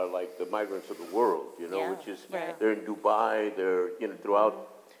Filipinos are like the migrants of the world, which is, they're in Dubai, they're, throughout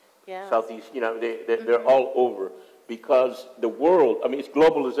Southeast, they're all over. Because the world, it's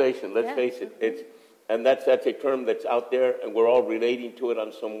globalization, let's face it. And that's a term that's out there, and we're all relating to it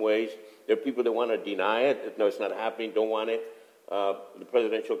in some ways. There are people that want to deny it. No, it's not happening, don't want it. The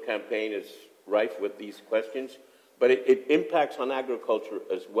presidential campaign is rife with these questions. But it impacts on agriculture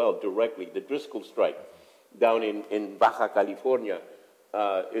as well, directly. The Driscoll strike down in Baja California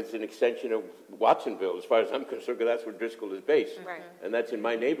is an extension of Watsonville, as far as I'm concerned, because that's where Driscoll is based. Right. And that's in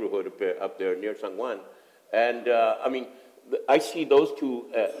my neighborhood up there near San Juan. And, I see those two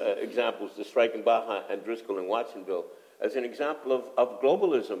examples, the strike in Baja and Driscoll in Watsonville, as an example of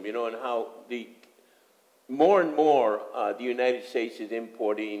globalism, and how more and more the United States is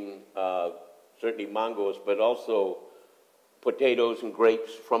importing certainly mangoes, but also potatoes and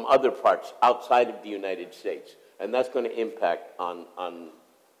grapes from other parts outside of the United States. And that's going to impact on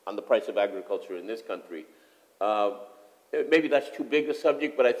the price of agriculture in this country. Maybe that's too big a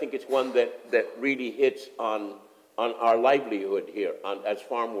subject, but I think it's one that really hits on our livelihood here as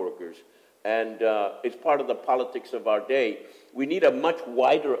farm workers. And it's part of the politics of our day. We need a much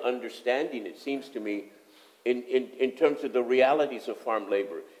wider understanding, it seems to me, in terms of the realities of farm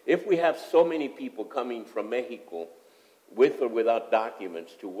labor. If we have so many people coming from Mexico with or without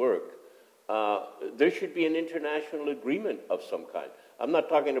documents to work, there should be an international agreement of some kind. I'm not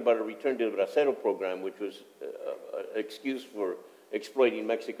talking about a return to the Bracero program, which was an excuse for exploiting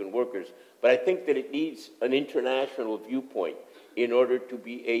Mexican workers, but I think that it needs an international viewpoint in order to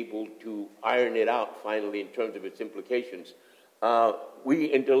be able to iron it out finally in terms of its implications.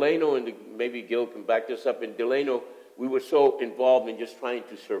 We in Delano, and maybe Gil can back this up, in Delano, we were so involved in just trying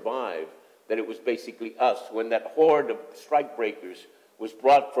to survive that it was basically us. When that horde of strike breakers was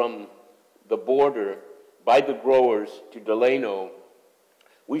brought from the border by the growers to Delano,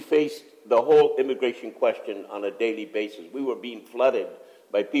 we faced the whole immigration question on a daily basis. We were being flooded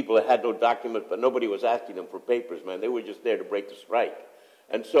by people that had no documents, but nobody was asking them for papers, man. They were just there to break the strike.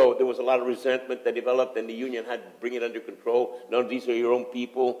 And so there was a lot of resentment that developed, and the union had to bring it under control. No, these are your own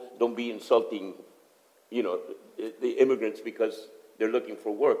people. Don't be insulting, the immigrants because they're looking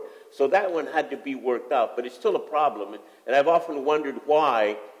for work. So that one had to be worked out, but it's still a problem. And I've often wondered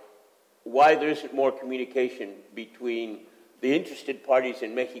why there isn't more communication between the interested parties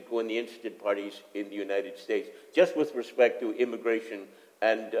in Mexico and the interested parties in the United States, just with respect to immigration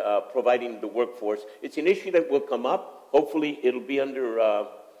and providing the workforce. It's an issue that will come up. Hopefully it'll be under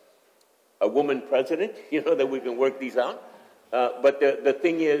a woman president, that we can work these out. But the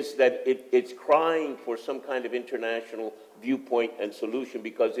thing is that it's crying for some kind of international viewpoint and solution,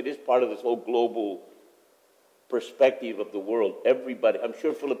 because it is part of this whole global perspective of the world. Everybody, I'm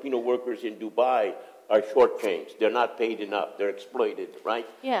sure Filipino workers in Dubai are shortchanged. They're not paid enough. They're exploited, right?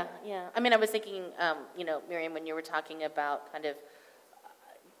 Yeah, yeah. I mean, I was thinking, Miriam, when you were talking about kind of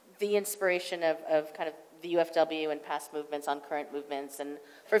the inspiration of kind of the UFW and past movements on current movements, and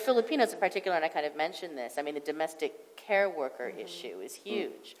for Filipinos in particular, and I kind of mentioned this, I mean, the domestic care worker issue is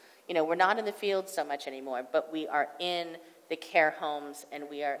huge. We're not in the field so much anymore, but we are in the care homes, and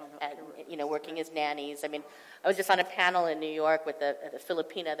we are, working as nannies. I mean, I was just on a panel in New York with a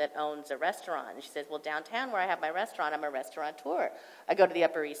Filipina that owns a restaurant, and she says, well, downtown where I have my restaurant, I'm a restaurateur. I go to the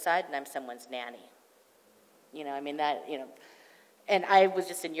Upper East Side, and I'm someone's nanny. And I was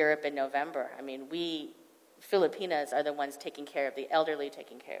just in Europe in November. I mean, we Filipinas are the ones taking care of the elderly,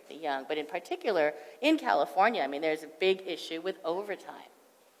 taking care of the young. But in particular, in California, I mean, there's a big issue with overtime.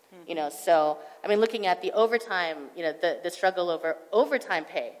 So, I mean, looking at the overtime, the struggle over overtime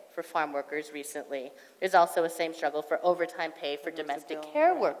pay for farm workers recently, there's also a same struggle for overtime pay for domestic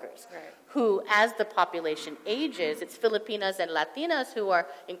care workers, who, as the population ages, it's Filipinas and Latinas who are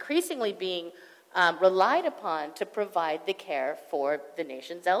increasingly being relied upon to provide the care for the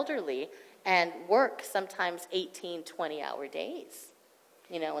nation's elderly, and work sometimes 18, 20-hour days,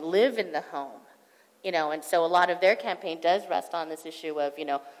 and live in the home. And so a lot of their campaign does rest on this issue of,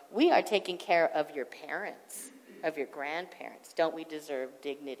 we are taking care of your parents, of your grandparents. Don't we deserve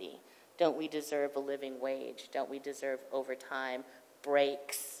dignity? Don't we deserve a living wage? Don't we deserve overtime,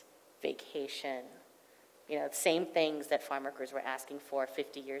 breaks, vacation? Same things that farm workers were asking for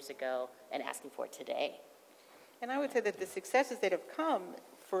 50 years ago and asking for today. And I would say that the successes that have come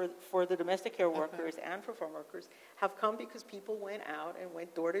for the domestic care workers and for farm workers have come because people went out and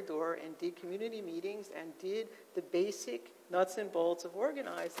went door to door and did community meetings and did the basic nuts and bolts of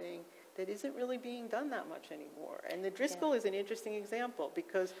organizing that isn't really being done that much anymore. And the Driscoll is an interesting example,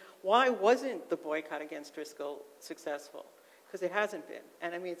 because why wasn't the boycott against Driscoll successful? Because it hasn't been.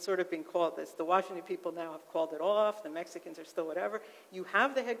 And I mean, it's sort of been called this. The Washington people now have called it off. The Mexicans are still whatever. You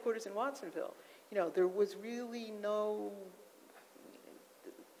have the headquarters in Watsonville. There was really no...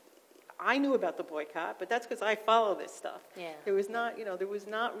 I knew about the boycott, but that's because I follow this stuff. Yeah. There was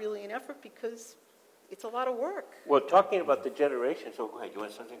not really an effort because it's a lot of work. Well, talking about the generation, so go ahead. You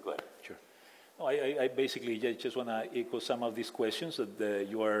want something? Go ahead. Sure. No, I basically just want to echo some of these questions that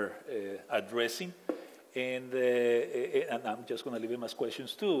you are addressing, and I'm just going to leave them as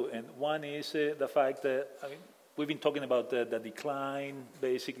questions too. And one is the fact that, we've been talking about the decline,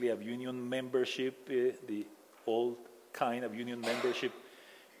 basically, of union membership, the old kind of union membership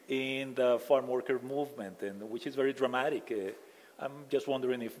in the farm worker movement, and which is very dramatic. I'm just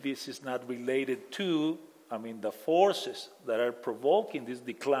wondering if this is not related to, the forces that are provoking this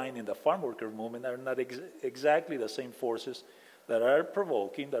decline in the farm worker movement are not exactly the same forces that are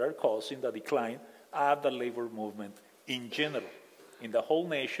causing the decline of the labor movement in general. In the whole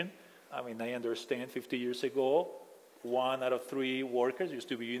nation, I understand 50 years ago, 1 out of 3 workers used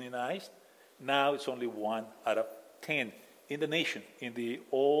to be unionized. Now it's only 1 out of 10. In the nation, in the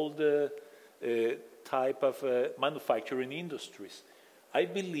old type of manufacturing industries. I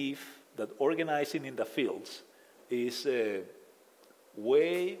believe that organizing in the fields is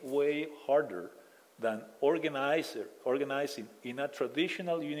way, way harder than organizing in a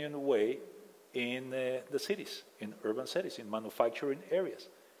traditional union way in the cities, in urban cities, in manufacturing areas.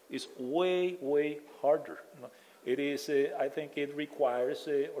 It's way, way harder. It is, I think it requires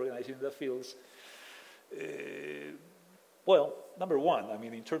organizing in the fields. Well, number one,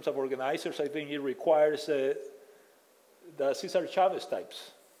 in terms of organizers, I think it requires the Cesar Chavez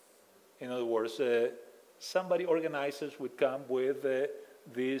types. In other words, somebody organizers would come with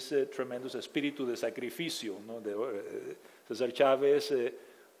this tremendous espíritu de sacrificio. Cesar Chavez,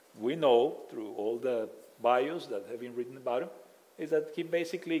 we know through all the bios that have been written about him, is that he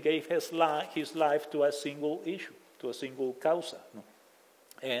basically gave his life to a single issue, to a single causa,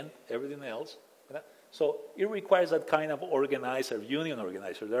 and everything else. So it requires that kind of organizer, union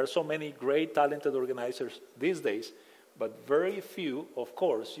organizer. There are so many great, talented organizers these days, but very few, of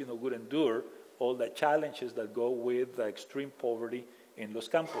course, would endure all the challenges that go with the extreme poverty in Los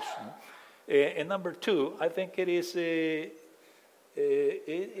Campos. And number two, I think it is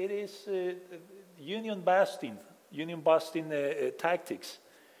union busting tactics.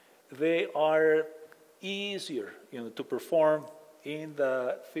 They are easier, to perform in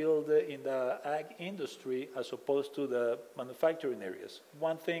the field, in the ag industry, as opposed to the manufacturing areas.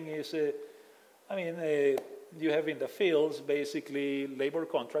 One thing is, you have in the fields basically labor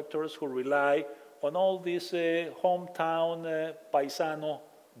contractors who rely on all these hometown paisano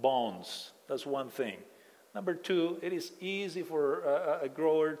bonds. That's one thing. Number two, it is easy for a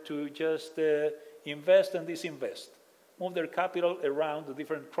grower to just invest and disinvest, move their capital around the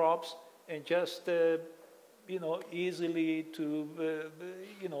different crops, and just easily to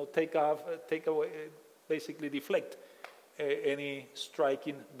take away, basically deflect any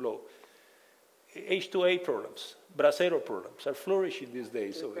striking blow. H2A programs, bracero programs are flourishing these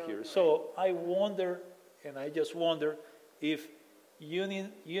days over here. So I wonder, and I just wonder, if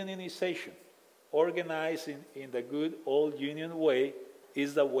unionization, organizing in the good old union way,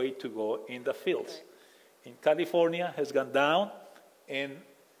 is the way to go in the fields. In California has gone down, and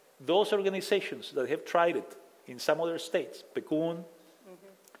those organizations that have tried it in some other states, PECUN,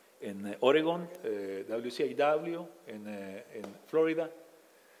 in Oregon, WCIW, in Florida,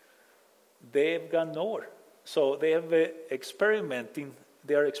 they have gone nowhere. So they have they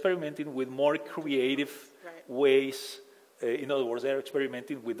are experimenting with more creative ways. In other words, they're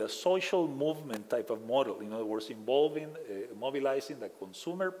experimenting with a social movement type of model. In other words, involving, mobilizing the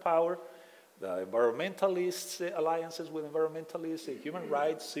consumer power, the environmentalists, alliances with environmentalists, human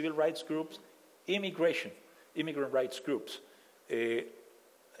rights, civil rights groups, immigrant rights groups.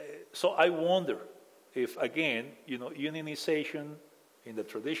 So I wonder if, again, unionization in the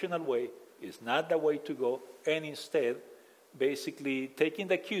traditional way is not the way to go, and instead, basically taking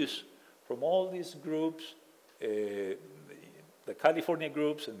the cues from all these groups, the California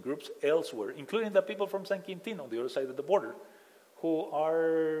groups and groups elsewhere, including the people from San Quintin on the other side of the border, who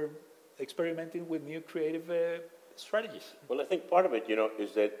are experimenting with new creative strategies. Well, I think part of it,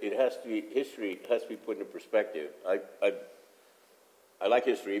 is that it has to be, history has to be put into perspective. I like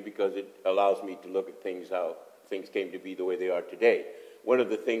history because it allows me to look at things, how things came to be the way they are today. One of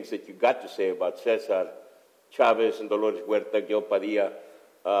the things that you got to say about Cesar, Chavez, and Dolores Huerta, Gil Padilla,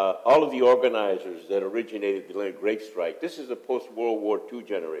 all of the organizers that originated the Great Strike, this is a post-World War II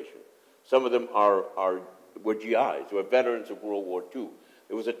generation. Some of them were GIs, were veterans of World War II.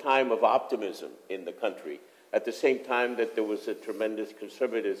 It was a time of optimism in the country, at the same time that there was a tremendous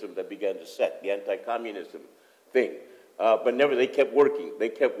conservatism that began to set, the anti-communism thing. But never, they kept working. They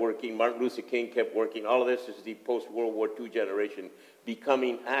kept working. Martin Luther King kept working. All of this is the post-World War II generation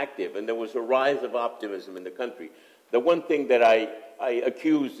becoming active, and there was a rise of optimism in the country. The one thing that I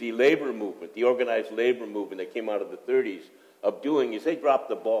accuse the labor movement, the organized labor movement that came out of the 30s, of doing is they dropped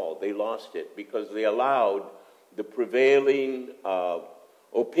the ball. They lost it because they allowed the prevailing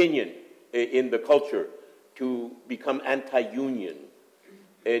opinion in the culture to become anti-union.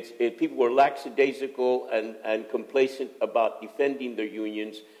 People were lackadaisical and complacent about defending their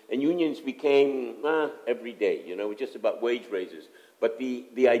unions, and unions became every day, just about wage raises. But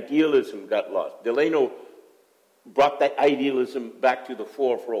the idealism got lost. Delano brought that idealism back to the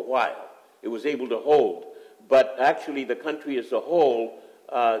fore for a while. It was able to hold. But actually the country as a whole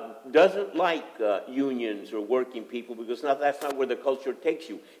doesn't like unions or working people, because that's not where the culture takes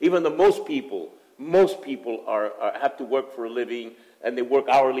you. Even most people have to work for a living, and they work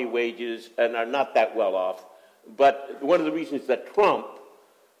hourly wages and are not that well off. But one of the reasons that Trump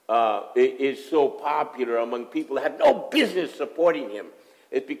is so popular among people that have no business supporting him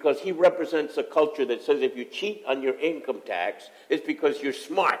is because he represents a culture that says if you cheat on your income tax, it's because you're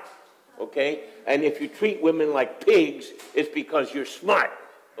smart, okay? And if you treat women like pigs, it's because you're smart,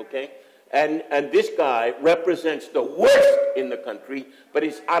 okay? And this guy represents the worst in the country, but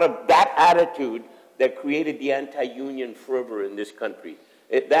it's out of that attitude that created the anti-union fervor in this country.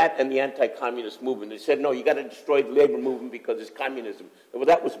 That and the anti-communist movement. They said, no, you got to destroy the labor movement because it's communism. Well,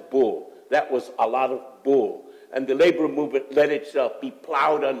 that was bull. That was a lot of bull. And the labor movement let itself be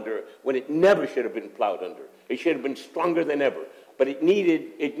plowed under when it never should have been plowed under. It should have been stronger than ever. But it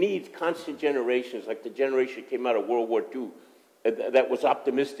needs constant generations, like the generation that came out of World War II, that was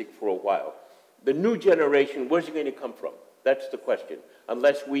optimistic for a while. The new generation, where's it going to come from? That's the question.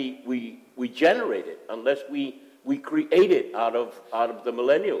 Unless we generate it, unless we create it out of the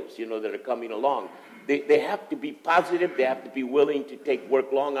millennials, that are coming along. They have to be positive. They have to be willing to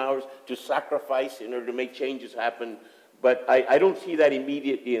work long hours, to sacrifice in order to make changes happen. But I don't see that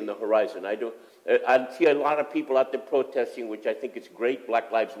immediately in the horizon. I see a lot of people out there protesting, which I think is great.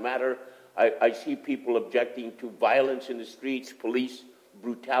 Black Lives Matter. I see people objecting to violence in the streets, police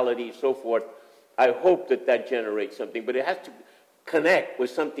brutality, so forth. I hope that generates something, but it has to connect with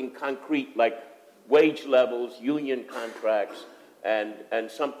something concrete like wage levels, union contracts,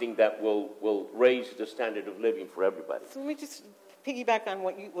 and something that will raise the standard of living for everybody. So let me just piggyback on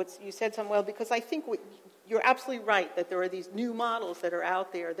what you said, Samuel, because I think you're absolutely right that there are these new models that are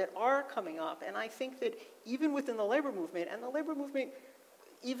out there that are coming up. And I think that even within the labor movement, and the labor movement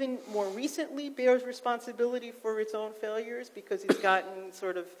even more recently bears responsibility for its own failures because it's gotten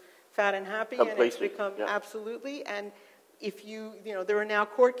sort of fat and happy, and it's become absolutely. And if there are now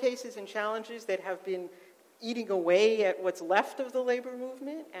court cases and challenges that have been eating away at what's left of the labor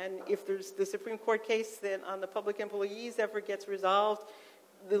movement. And if there's the Supreme Court case that on the public employees ever gets resolved,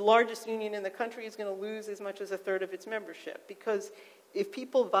 the largest union in the country is going to lose as much as a third of its membership. Because if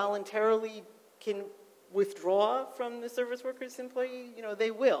people voluntarily can withdraw from the service workers employee,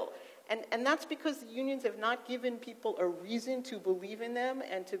 they will. And that's because the unions have not given people a reason to believe in them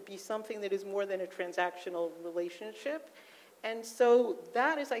and to be something that is more than a transactional relationship. And so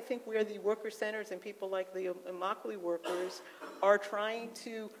that is, I think, where the worker centers and people like the Immokalee workers are trying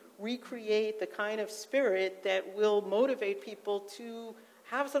to recreate the kind of spirit that will motivate people to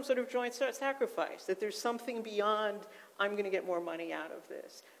have some sort of joint sacrifice, that there's something beyond, I'm going to get more money out of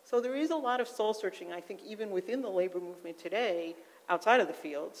this. So there is a lot of soul searching, I think, even within the labor movement today, outside of the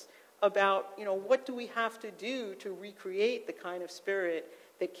fields, about, what do we have to do to recreate the kind of spirit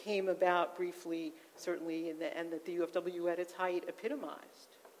that came about briefly, certainly, and that the UFW at its height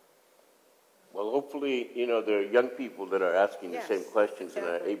epitomized. Well, hopefully, there are young people that are asking the same questions and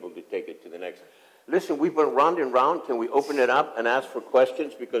are exactly. able to take it to the next. Listen, we've been round and round. Can we open it up and ask for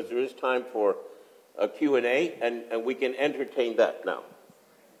questions? Because there is time for a Q&A, and we can entertain that now.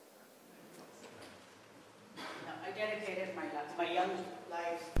 I dedicated my young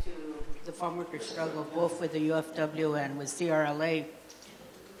life to the farm worker struggle, both with the UFW and with CRLA.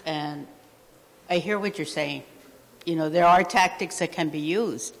 And I hear what you're saying. There are tactics that can be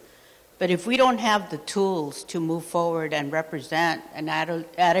used. But if we don't have the tools to move forward and represent and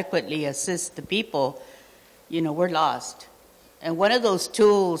adequately assist the people, we're lost. And one of those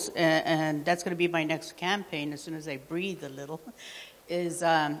tools, and that's going to be my next campaign as soon as I breathe a little, is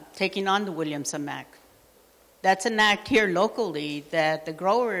taking on the Williamson Act. That's an act here locally that the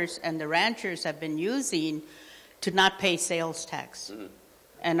growers and the ranchers have been using to not pay sales tax. Mm-hmm.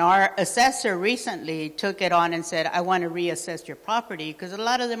 And our assessor recently took it on and said, I want to reassess your property because a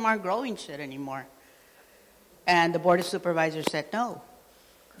lot of them aren't growing shit anymore. And the Board of Supervisors said no.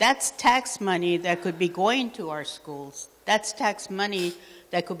 That's tax money that could be going to our schools. That's tax money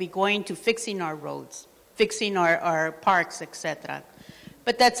that could be going to fixing our roads, fixing our parks, etc.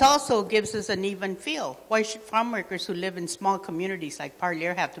 But that also gives us an even feel. Why should farm workers who live in small communities like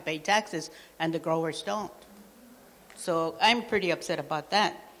Parlier have to pay taxes and the growers don't? So I'm pretty upset about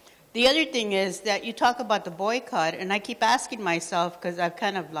that. The other thing is that you talk about the boycott, and I keep asking myself, because I'm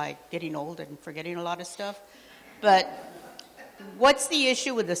kind of like getting old and forgetting a lot of stuff, but what's the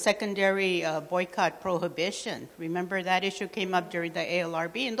issue with the secondary boycott prohibition? Remember that issue came up during the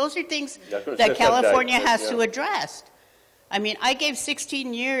ALRB, and those are things that California has to address. I mean, I gave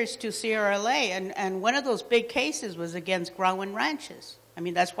 16 years to CRLA, and one of those big cases was against Growan Ranches. I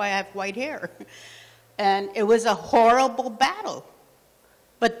mean, that's why I have white hair. And it was a horrible battle.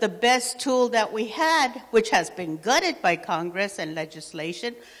 But the best tool that we had, which has been gutted by Congress and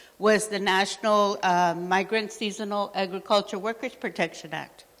legislation, was the National Migrant Seasonal Agriculture Workers Protection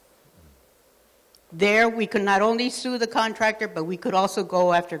Act. There, we could not only sue the contractor, but we could also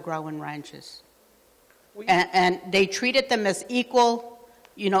go after Growan Ranches. And they treated them as equal,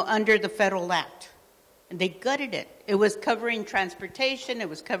 under the federal act. And they gutted it. It was covering transportation, it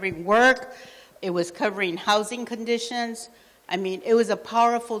was covering work, it was covering housing conditions. I mean, it was a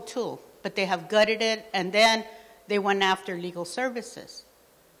powerful tool, but they have gutted it, and then they went after legal services.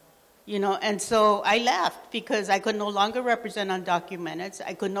 And so I left because I could no longer represent undocumented.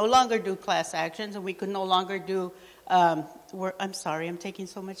 I could no longer do class actions, and we could no longer do, I'm sorry, I'm taking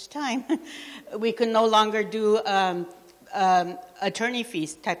so much time. We could no longer do attorney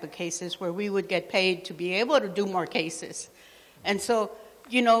fees type of cases where we would get paid to be able to do more cases. And so,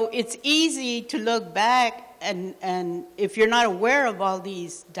 it's easy to look back and if you're not aware of all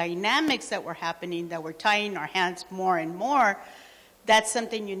these dynamics that were happening, that were tying our hands more and more, that's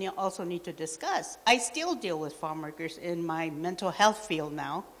something you also need to discuss. I still deal with farm workers in my mental health field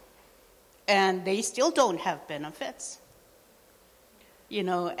now, and they still don't have benefits.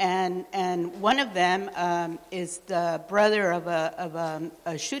 And one of them is the brother of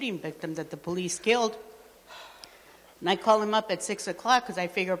a shooting victim that the police killed. And I call him up at 6 o'clock because I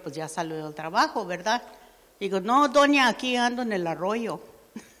figure, pues ya salió del trabajo, ¿verdad? Digo, no, doña, aquí ando en el arroyo.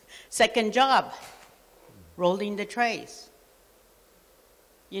 Second job, rolling the trays.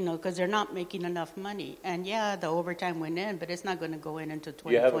 because they're not making enough money. And yeah, the overtime went in, but it's not going to go in until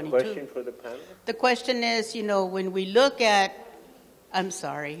Do you have a 2022. question for the panel? The question is, when we look at, I'm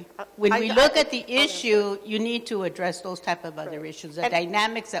sorry, when we look at the issue, you need to address those type of other issues, the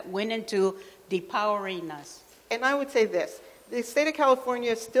dynamics that went into depowering us. And I would say this. The state of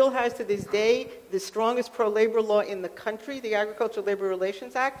California still has to this day the strongest pro-labor law in the country, the Agricultural Labor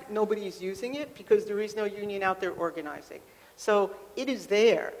Relations Act. Nobody is using it because there is no union out there organizing. So it is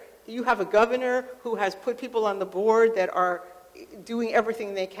there. You have a governor who has put people on the board that are doing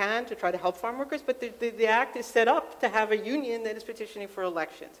everything they can to try to help farm workers, but the act is set up to have a union that is petitioning for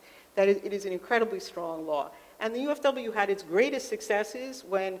elections. It is an incredibly strong law. And the UFW had its greatest successes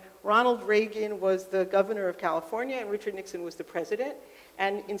when Ronald Reagan was the governor of California and Richard Nixon was the president.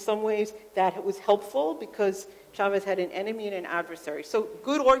 And in some ways, that was helpful because Chavez had an enemy and an adversary. So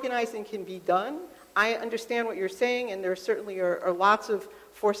good organizing can be done. I understand what you're saying, and there certainly are lots of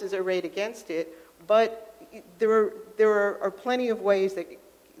forces arrayed against it, but there are plenty of ways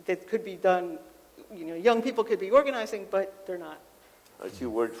that could be done. Young people could be organizing, but they're not. I see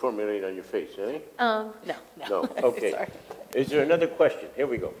words formulated on your face, eh? No. No, okay. Sorry. Is there another question? Here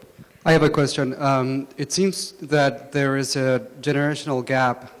we go. I have a question. It seems that there is a generational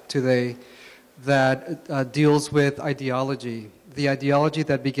gap today that deals with ideology. The ideology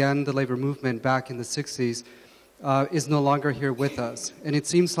that began the labor movement back in the 60s is no longer here with us. And it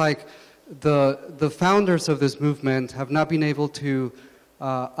seems like the founders of this movement have not been able to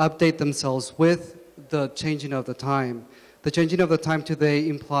update themselves with the changing of the time. The changing of the time today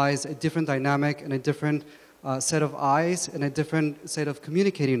implies a different dynamic and a different set of eyes and a different set of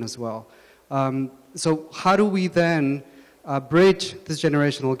communicating as well. So how do we then bridge this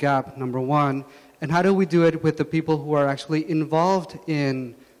generational gap, number one, and how do we do it with the people who are actually involved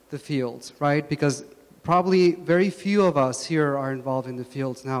in the fields, right? Because probably very few of us here are involved in the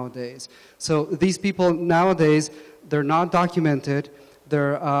fields nowadays. So these people nowadays, they're not documented,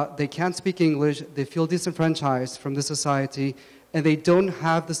 they can't speak English, they feel disenfranchised from the society, and they don't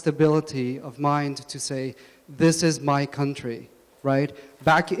have the stability of mind to say, this is my country, right?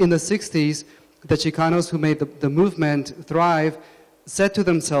 Back in the 60s, the Chicanos who made the movement thrive said to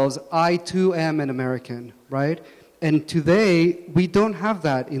themselves, I too am an American, right? And today, we don't have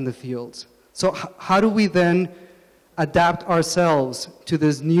that in the fields. So how do we then adapt ourselves to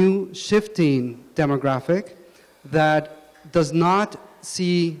this new shifting demographic that does not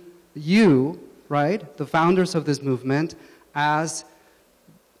see you, right, the founders of this movement, as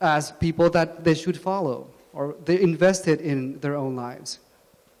people that they should follow, or they invested in their own lives?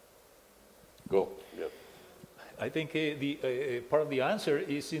 Go. Yep. I think the part of the answer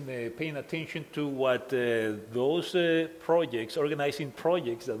is in paying attention to what those projects, organizing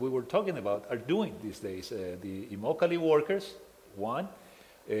projects that we were talking about, are doing these days. The Immokalee workers, one,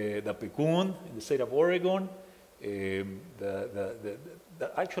 the Pecun in the state of Oregon, the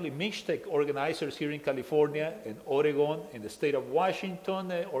actually Mixtec organizers here in California and Oregon in the state of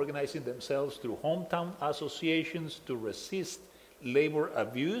Washington, organizing themselves through hometown associations to resist labor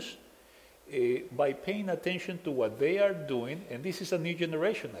abuse. By paying attention to what they are doing, and this is a new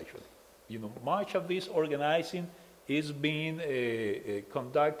generation actually. Much of this organizing is being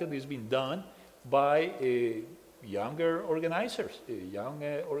conducted, is being done by younger organizers, young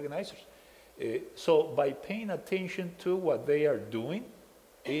organizers. So by paying attention to what they are doing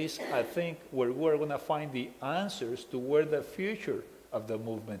is, I think, where we're going to find the answers to where the future of the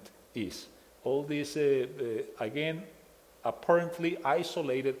movement is. All these, again, apparently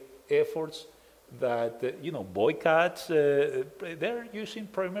isolated efforts that, boycotts, they're using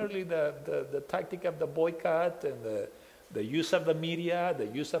primarily the tactic of the boycott and the use of the media, the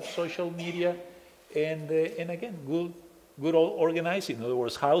use of social media, and again, good old organizing. In other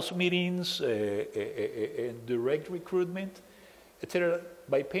words, house meetings and direct recruitment, etc.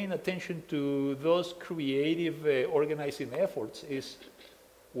 By paying attention to those creative organizing efforts is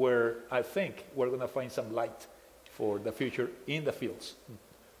where I think we're going to find some light for the future in the fields.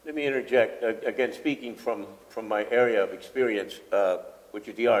 Let me interject, again, speaking from my area of experience, which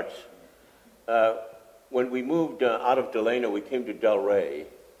is the arts. When we moved out of Delano, we came to Del Rey,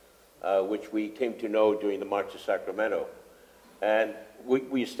 which we came to know during the March of Sacramento. And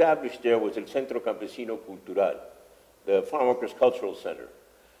we established there was El Centro Campesino Cultural, the Farmworkers Cultural Center.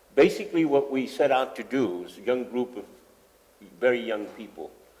 Basically what we set out to do, as a young group of very young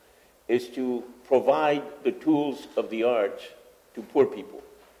people, is to provide the tools of the arts to poor people.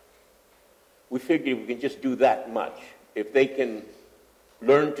 We figured we can just do that much. If they can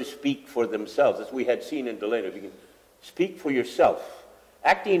learn to speak for themselves, as we had seen in Delano, if you can speak for yourself.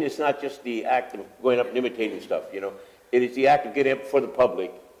 Acting is not just the act of going up and imitating stuff, It is the act of getting up before the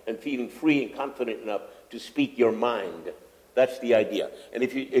public and feeling free and confident enough to speak your mind. That's the idea. And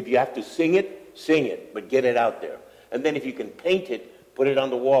if you have to sing it, but get it out there. And then if you can paint it, put it on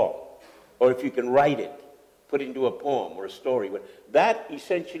the wall. Or if you can write it, put it into a poem or a story. That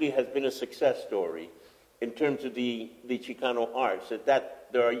essentially has been a success story in terms of the Chicano arts, that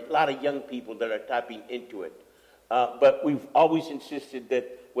there are a lot of young people that are tapping into it. But we've always insisted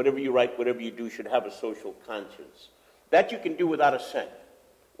that whatever you write, whatever you do, should have a social conscience. That you can do without a cent.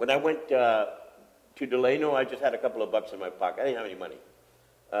 When I went to Delano, I just had a couple of bucks in my pocket. I didn't have any money.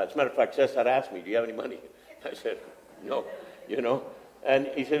 As a matter of fact, Cesar asked me, do you have any money? I said, no, you know. And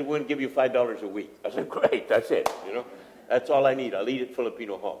he said, we're going to give you $5 a week. I said, great, that's it, you know. That's all I need. I'll eat at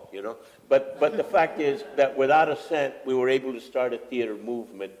Filipino Hall, you know. But the fact is that without a cent, we were able to start a theater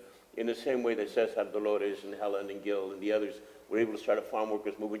movement in the same way that Cesar Dolores and Helen and Gil and the others were able to start a farm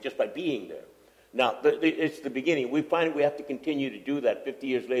workers movement just by being there. Now, it's the beginning. We find we have to continue to do that. 50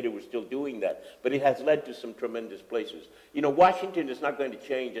 years later, we're still doing that. But it has led to some tremendous places. You know, Washington is not going to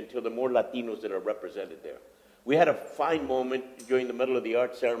change until there are more Latinos that are represented there. We had a fine moment during the middle of the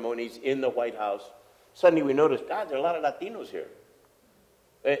art ceremonies in the White House. Suddenly we noticed, God, there are a lot of Latinos here.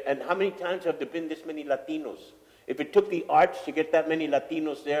 And how many times have there been this many Latinos? If it took the arts to get that many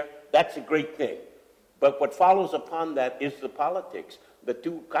Latinos there, that's a great thing. But what follows upon that is the politics. The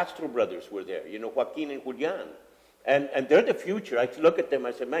two Castro brothers were there, you know, Joaquin and Julian. And they're the future. I look at them,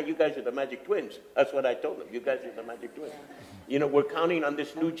 I said, man, you guys are the magic twins. That's what I told them. You guys are the magic twins. You know, we're counting on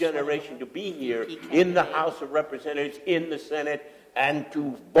this new generation to be here in the House of Representatives, in the Senate, and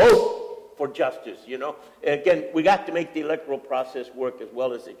to vote for justice, you know. Again, we got to make the electoral process work as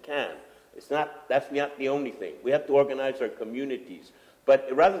well as it can. That's not the only thing. We have to organize our communities. But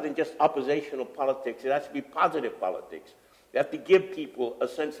rather than just oppositional politics, it has to be positive politics. You have to give people a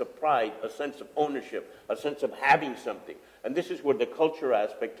sense of pride, a sense of ownership, a sense of having something. And this is where the culture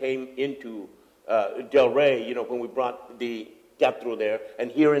aspect came into Del Rey, you know, when we brought the teatro there.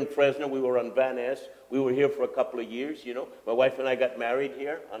 And here in Fresno, we were on Van Ness. We were here for a couple of years, you know. My wife and I got married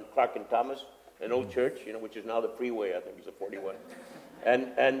here on Clark and Thomas, an old church, you know, which is now the freeway, I think it's a 41.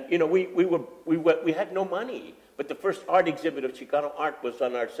 And you know, we had no money. But the first art exhibit of Chicano art was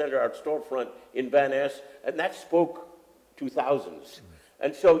on our Center Art storefront in Van Ness, and that spoke 2000s.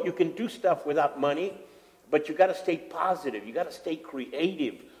 And so you can do stuff without money, but you got to stay positive. You got to stay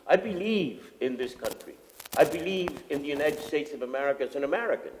creative. I believe in this country. I believe in the United States of America as an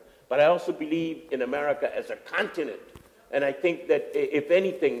American, but I also believe in America as a continent. And I think that if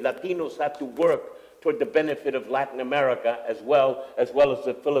anything, Latinos have to work toward the benefit of Latin America as well as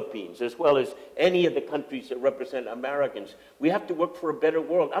the Philippines, as well as any of the countries that represent Americans. We have to work for a better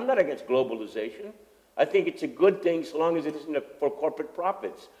world. I'm not against globalization. I think it's a good thing so long as it isn't for corporate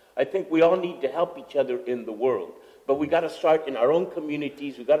profits. I think we all need to help each other in the world. But we got to start in our own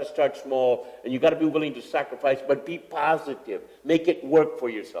communities. We got to start small, and you got to be willing to sacrifice, but be positive. Make it work for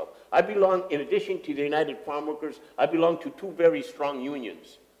yourself. I belong, in addition to the United Farm Workers, I belong to two very strong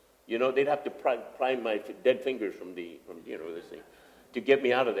unions. You know, they'd have to pry my dead fingers from this thing to get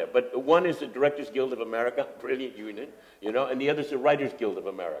me out of there. But one is the Directors Guild of America, brilliant union, you know, and the other is the Writers Guild of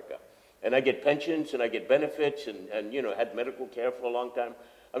America. And I get pensions and I get benefits and you know, had medical care for a long time.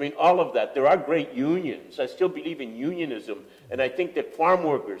 I mean, all of that. There are great unions. I still believe in unionism. And I think that farm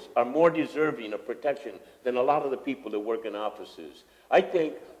workers are more deserving of protection than a lot of the people that work in offices. I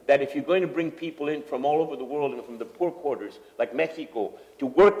think that if you're going to bring people in from all over the world and from the poor quarters, like Mexico, to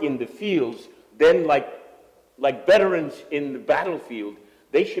work in the fields, then like veterans in the battlefield,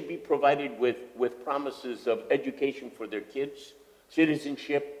 they should be provided with promises of education for their kids,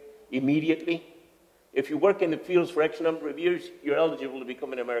 citizenship, immediately. If you work in the fields for X number of years, you're eligible to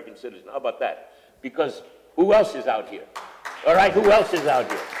become an American citizen. How about that? Because who else is out here? All right, who else is out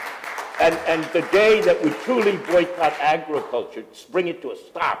here? And the day that we truly boycott agriculture, bring it to a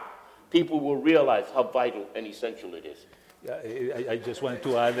stop, people will realize how vital and essential it is. Yeah, I just want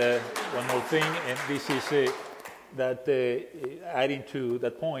to add one more thing, and this is adding to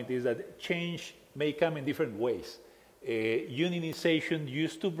that point, is that change may come in different ways. Unionization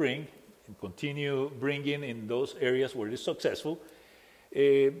used to bring, and continue bringing in those areas where it's successful,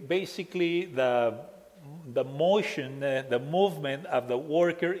 basically the motion, the movement of the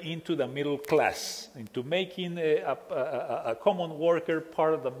worker into the middle class, into making a common worker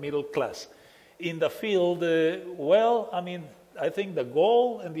part of the middle class. In the field, well, I mean, I think the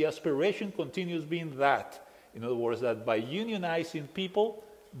goal and the aspiration continues being that. In other words, that by unionizing people,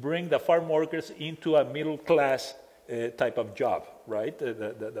 bring the farm workers into a middle class type of job, right?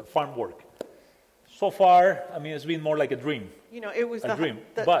 The farm work. So far, I mean, it's been more like a dream. You know, it was a dream.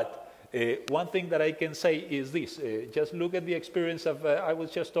 But One thing that I can say is this. Just look at the experience of, I was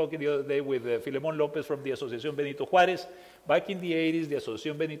just talking the other day with Filemón López from the Asociación Benito Juárez. Back in the 80s, the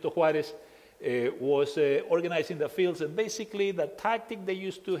Asociación Benito Juárez was organizing the fields, and basically the tactic they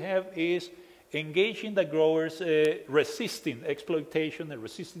used to have is engaging the growers, resisting exploitation and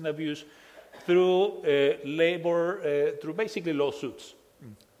resisting abuse through labor, through basically lawsuits.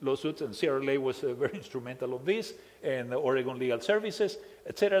 Lawsuits, and CRLA was very instrumental of this, and Oregon Legal Services,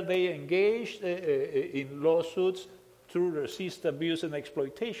 etc. They engaged in lawsuits to resist abuse and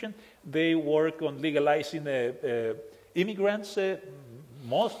exploitation. They work on legalizing immigrants.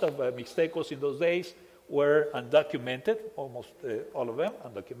 Most of Mixtecos in those days were undocumented, almost all of them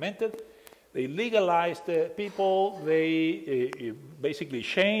undocumented. They legalized people. They basically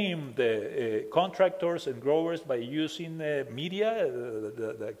shamed contractors and growers by using media,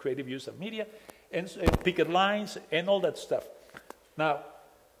 the creative use of media, and picket lines and all that stuff. Now,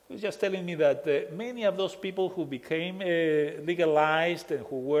 he was just telling me that many of those people who became legalized and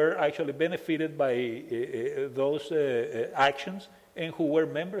who were actually benefited by those actions and who were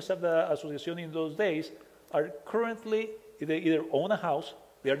members of the association in those days are currently, they either own a house.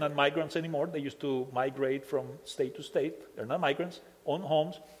 They are not migrants anymore. They used to migrate from state to state. They're not migrants, own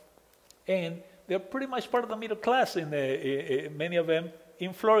homes. And they're pretty much part of the middle class, in many of them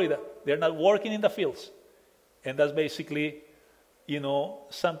in Florida. They're not working in the fields. And that's basically, you know,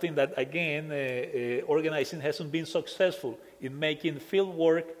 something that, again, organizing hasn't been successful in making field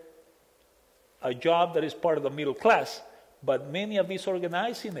work a job that is part of the middle class. But many of these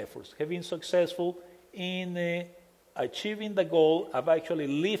organizing efforts have been successful in achieving the goal of actually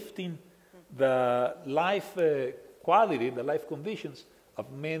lifting the life quality, the life conditions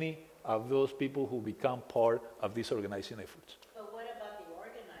of many of those people who become part of these organizing efforts. But what about the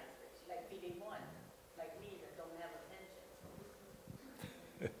organizers, like PD1, like me, that don't have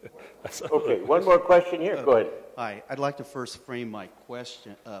a pension? Okay, one more question here. Go ahead. Hi, I'd like to first frame my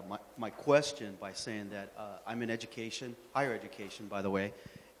question, my question by saying that I'm in education, higher education, by the way.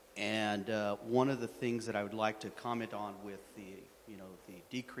 And one of the things that I would like to comment on with the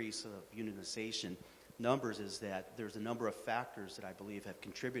decrease of unionization numbers is that there's a number of factors that I believe have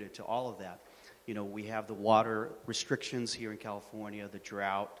contributed to all of that. You know, we have the water restrictions here in California, the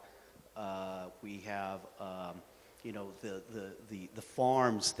drought. We have, the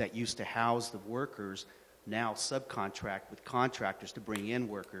farms that used to house the workers now subcontract with contractors to bring in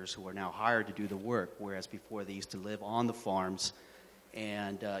workers who are now hired to do the work, whereas before they used to live on the farms.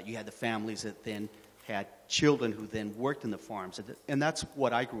 And you had the families that then had children who then worked in the farms. And that's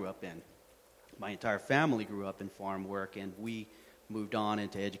what I grew up in. My entire family grew up in farm work, and we moved on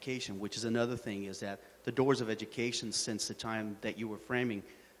into education, which is another thing, is that the doors of education since the time that you were framing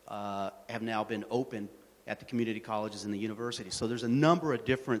have now been open at the community colleges and the universities. So there's a number of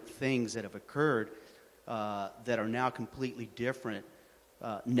different things that have occurred that are now completely different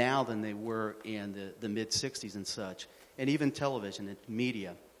now than they were in the mid-'60s and such. And even television and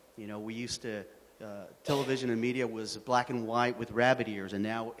media. You know, we used to, television and media was black and white with rabbit ears, and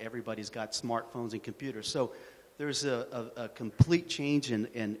now everybody's got smartphones and computers. So there's a complete change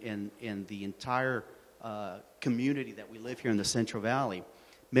in the entire community that we live here in the Central Valley.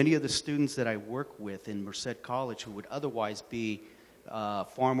 Many of the students that I work with in Merced College who would otherwise be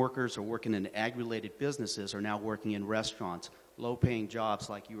farm workers or working in ag-related businesses are now working in restaurants, low-paying jobs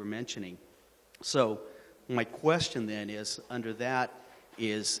like you were mentioning. So my question then is, under that,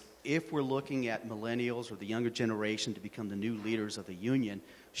 is if we're looking at millennials or the younger generation to become the new leaders of the union,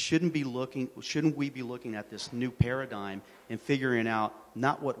 shouldn't we be looking at this new paradigm and figuring out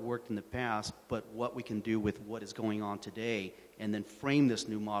not what worked in the past, but what we can do with what is going on today, and then frame this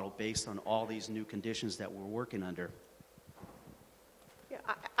new model based on all these new conditions that we're working under? Yeah,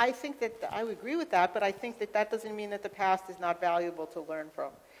 I think that I would agree with that, but I think that that doesn't mean that the past is not valuable to learn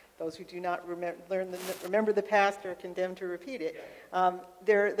from. Those who do not remember the past are condemned to repeat it.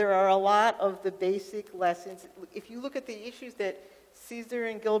 There are a lot of the basic lessons. If you look at the issues that Caesar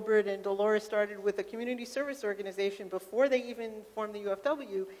and Gilbert and Dolores started with a community service organization before they even formed the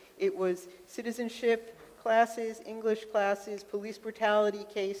UFW, it was citizenship classes, English classes, police brutality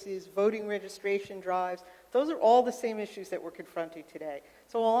cases, voting registration drives. Those are all the same issues that we're confronting today.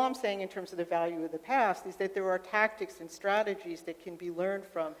 So all I'm saying in terms of the value of the past is that there are tactics and strategies that can be learned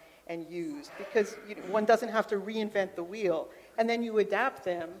from and used, because one doesn't have to reinvent the wheel. And then you adapt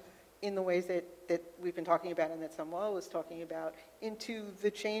them in the ways that we've been talking about and that Samuel was talking about into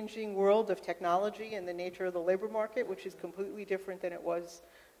the changing world of technology and the nature of the labor market, which is completely different than it was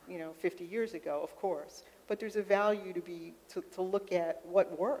 50 years ago, of course. But there's a value to look at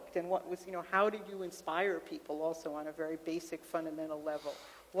what worked and what was, how did you inspire people also on a very basic, fundamental level.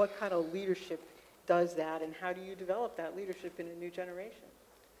 what kind of leadership does that, and how do you develop that leadership in a new generation?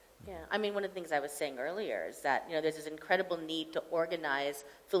 Yeah, I mean, one of the things I was saying earlier is that, there's this incredible need to organize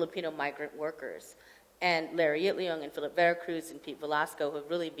Filipino migrant workers. And Larry Itliong and Philip Veracruz and Pete Velasco have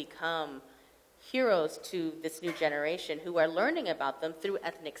really become heroes to this new generation who are learning about them through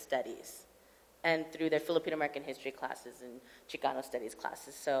ethnic studies and through their Filipino American history classes and Chicano studies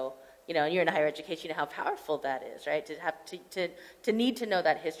classes. So, you're in higher education, you know how powerful that is, right? To have to need to know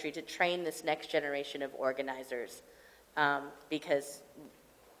that history, to train this next generation of organizers, because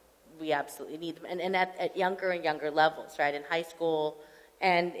we absolutely need them. And at younger and younger levels, right? In high school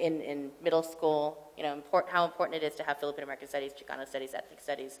and in middle school, how important it is to have Filipino American studies, Chicano studies, ethnic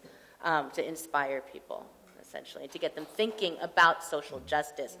studies, to inspire people, essentially, and to get them thinking about social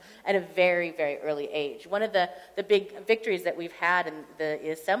justice at a very, very early age. One of the big victories that we've had in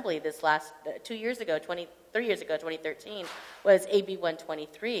the Assembly this last 3 years ago, 2013, was AB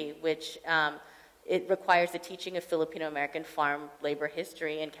 123, which it requires the teaching of Filipino American farm labor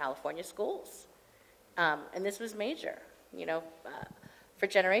history in California schools. And this was major, for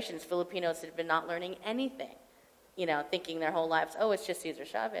generations, Filipinos had been not learning anything, thinking their whole lives, oh, it's just Cesar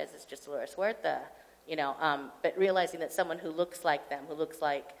Chavez, it's just Dolores Huerta, but realizing that someone who looks like them, who looks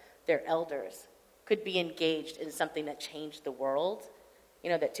like their elders, could be engaged in something that changed the world.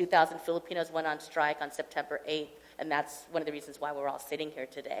 That 2,000 Filipinos went on strike on September 8th, and that's one of the reasons why we're all sitting here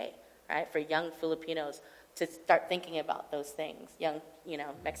today, right? For young Filipinos to start thinking about those things, young,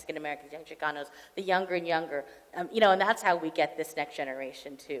 Mexican Americans, young Chicanos, the younger and younger, and that's how we get this next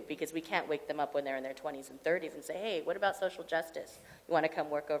generation too, because we can't wake them up when they're in their 20s and 30s and say, hey, what about social justice? You want to come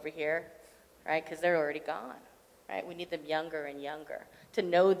work over here, right? Because they're already gone, right? We need them younger and younger to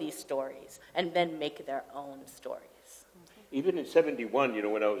know these stories and then make their own stories. Even in 71,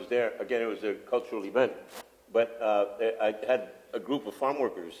 when I was there, again, it was a cultural event, but I had a group of farm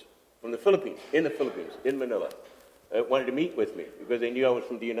workers from the Philippines, in Manila, wanted to meet with me because they knew I was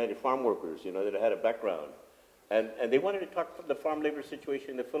from the United Farm Workers, that I had a background. And they wanted to talk about the farm labor situation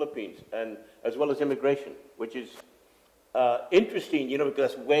in the Philippines, and as well as immigration, which is interesting, because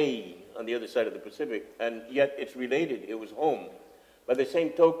that's way on the other side of the Pacific, and yet it's related. It was home. By the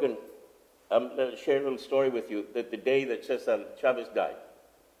same token, I'm going to share a little story with you, that the day that Cesar Chavez died,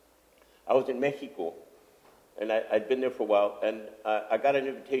 I was in Mexico, and I'd been there for a while, and I got an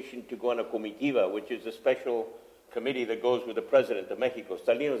invitation to go on a comitiva, which is a special committee that goes with the president of Mexico,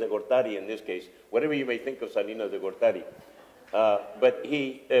 Salinas de Gortari in this case, whatever you may think of Salinas de Gortari. But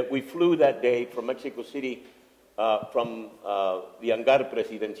we flew that day from Mexico City, from the Hangar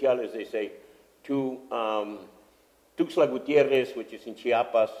Presidencial, as they say, to Tuxtla Gutierrez, which is in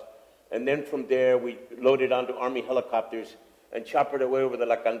Chiapas, and then from there we loaded onto Army helicopters and choppered away over the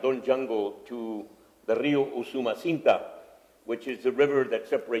Lacandon jungle to the Rio Usumacinta, which is the river that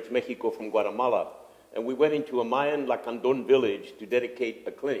separates Mexico from Guatemala. And we went into a Mayan Lacandon village to dedicate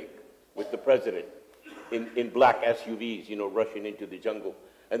a clinic with the president in black SUVs, rushing into the jungle.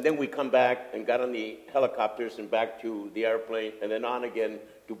 And then we come back and got on the helicopters and back to the airplane, and then on again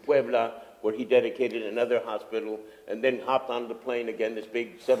to Puebla, where he dedicated another hospital, and then hopped on the plane again, this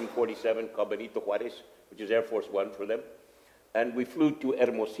big 747 called Benito Juarez, which is Air Force One for them. And we flew to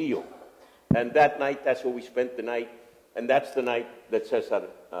Hermosillo. And that night, that's where we spent the night. And that's the night that Cesar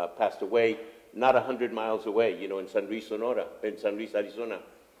passed away, not 100 miles away, in San Luis, Arizona.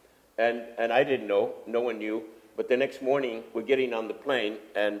 And I didn't know, no one knew. But the next morning, we're getting on the plane,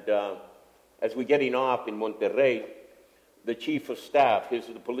 and as we're getting off in Monterrey, the chief of staff,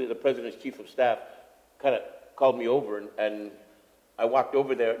 the president's chief of staff, kind of called me over, and I walked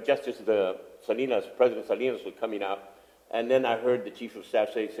over there just as President Salinas was coming out. And then I heard the chief of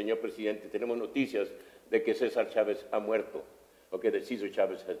staff say, Señor Presidente, tenemos noticias de que Cesar Chavez ha muerto. Okay, that Cesar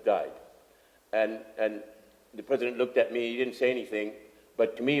Chavez has died. And the president looked at me, he didn't say anything,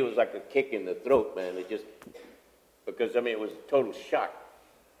 but to me it was like a kick in the throat, man. Because it was a total shock.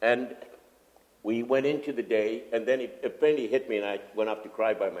 And we went into the day, and then it apparently hit me, and I went off to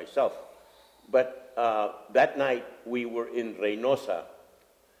cry by myself. But that night, we were in Reynosa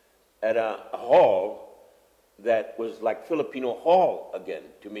at a hall that was like Filipino Hall again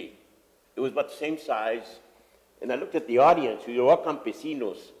to me. It was about the same size, and I looked at the audience, who were all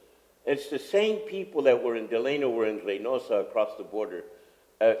campesinos. It's the same people that were in Delano were in Reynosa across the border.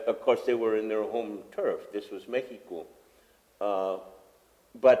 Of course, they were in their home turf. This was Mexico.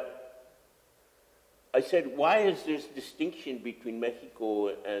 But I said, why is there distinction between Mexico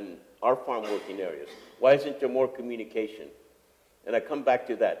and our farm working areas? Why isn't there more communication? And I come back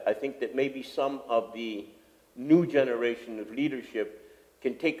to that. I think that maybe some of the new generation of leadership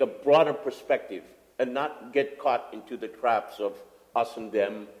can take a broader perspective and not get caught into the traps of us and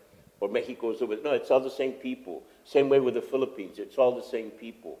them, or Mexico's over. No, it's all the same people. Same way with the Philippines. It's all the same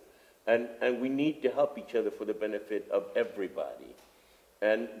people. And we need to help each other for the benefit of everybody.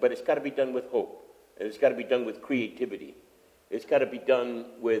 But it's got to be done with hope. And it's got to be done with creativity. It's got to be done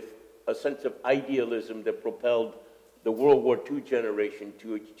with a sense of idealism that propelled the World War II generation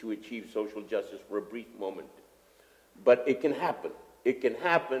to achieve social justice for a brief moment. But it can happen. It can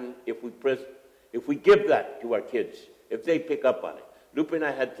happen if we give that to our kids, if they pick up on it. Lupe and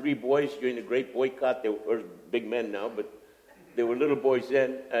I had 3 boys during the Great Boycott. They were big men now, but they were little boys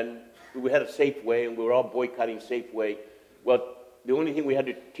then, and we had a Safeway, and we were all boycotting Safeway. Well, the only thing we had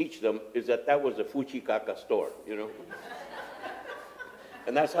to teach them is that was a Fuchikaka store, you know.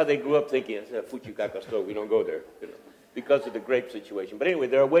 And that's how they grew up thinking, it's a Fuchikaka store, we don't go there, you know, because of the grape situation. But anyway,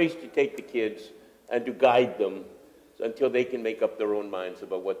 there are ways to take the kids and to guide them until they can make up their own minds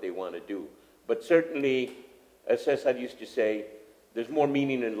about what they want to do. But certainly, as Cesar used to say, there's more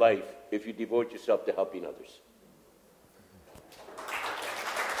meaning in life if you devote yourself to helping others.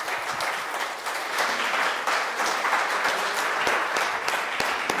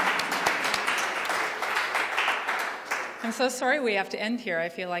 I'm so sorry we have to end here. I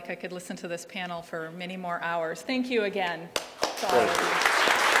feel like I could listen to this panel for many more hours. Thank you again to all of you.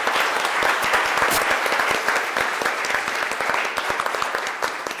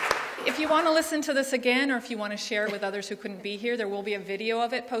 If you want to listen to this again, or if you want to share it with others who couldn't be here, there will be a video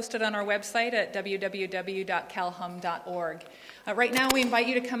of it posted on our website at www.calhum.org. Right now, we invite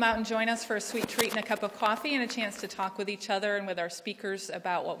you to come out and join us for a sweet treat and a cup of coffee and a chance to talk with each other and with our speakers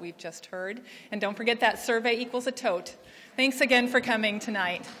about what we've just heard. And don't forget that survey equals a tote. Thanks again for coming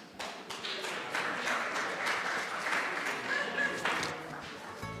tonight.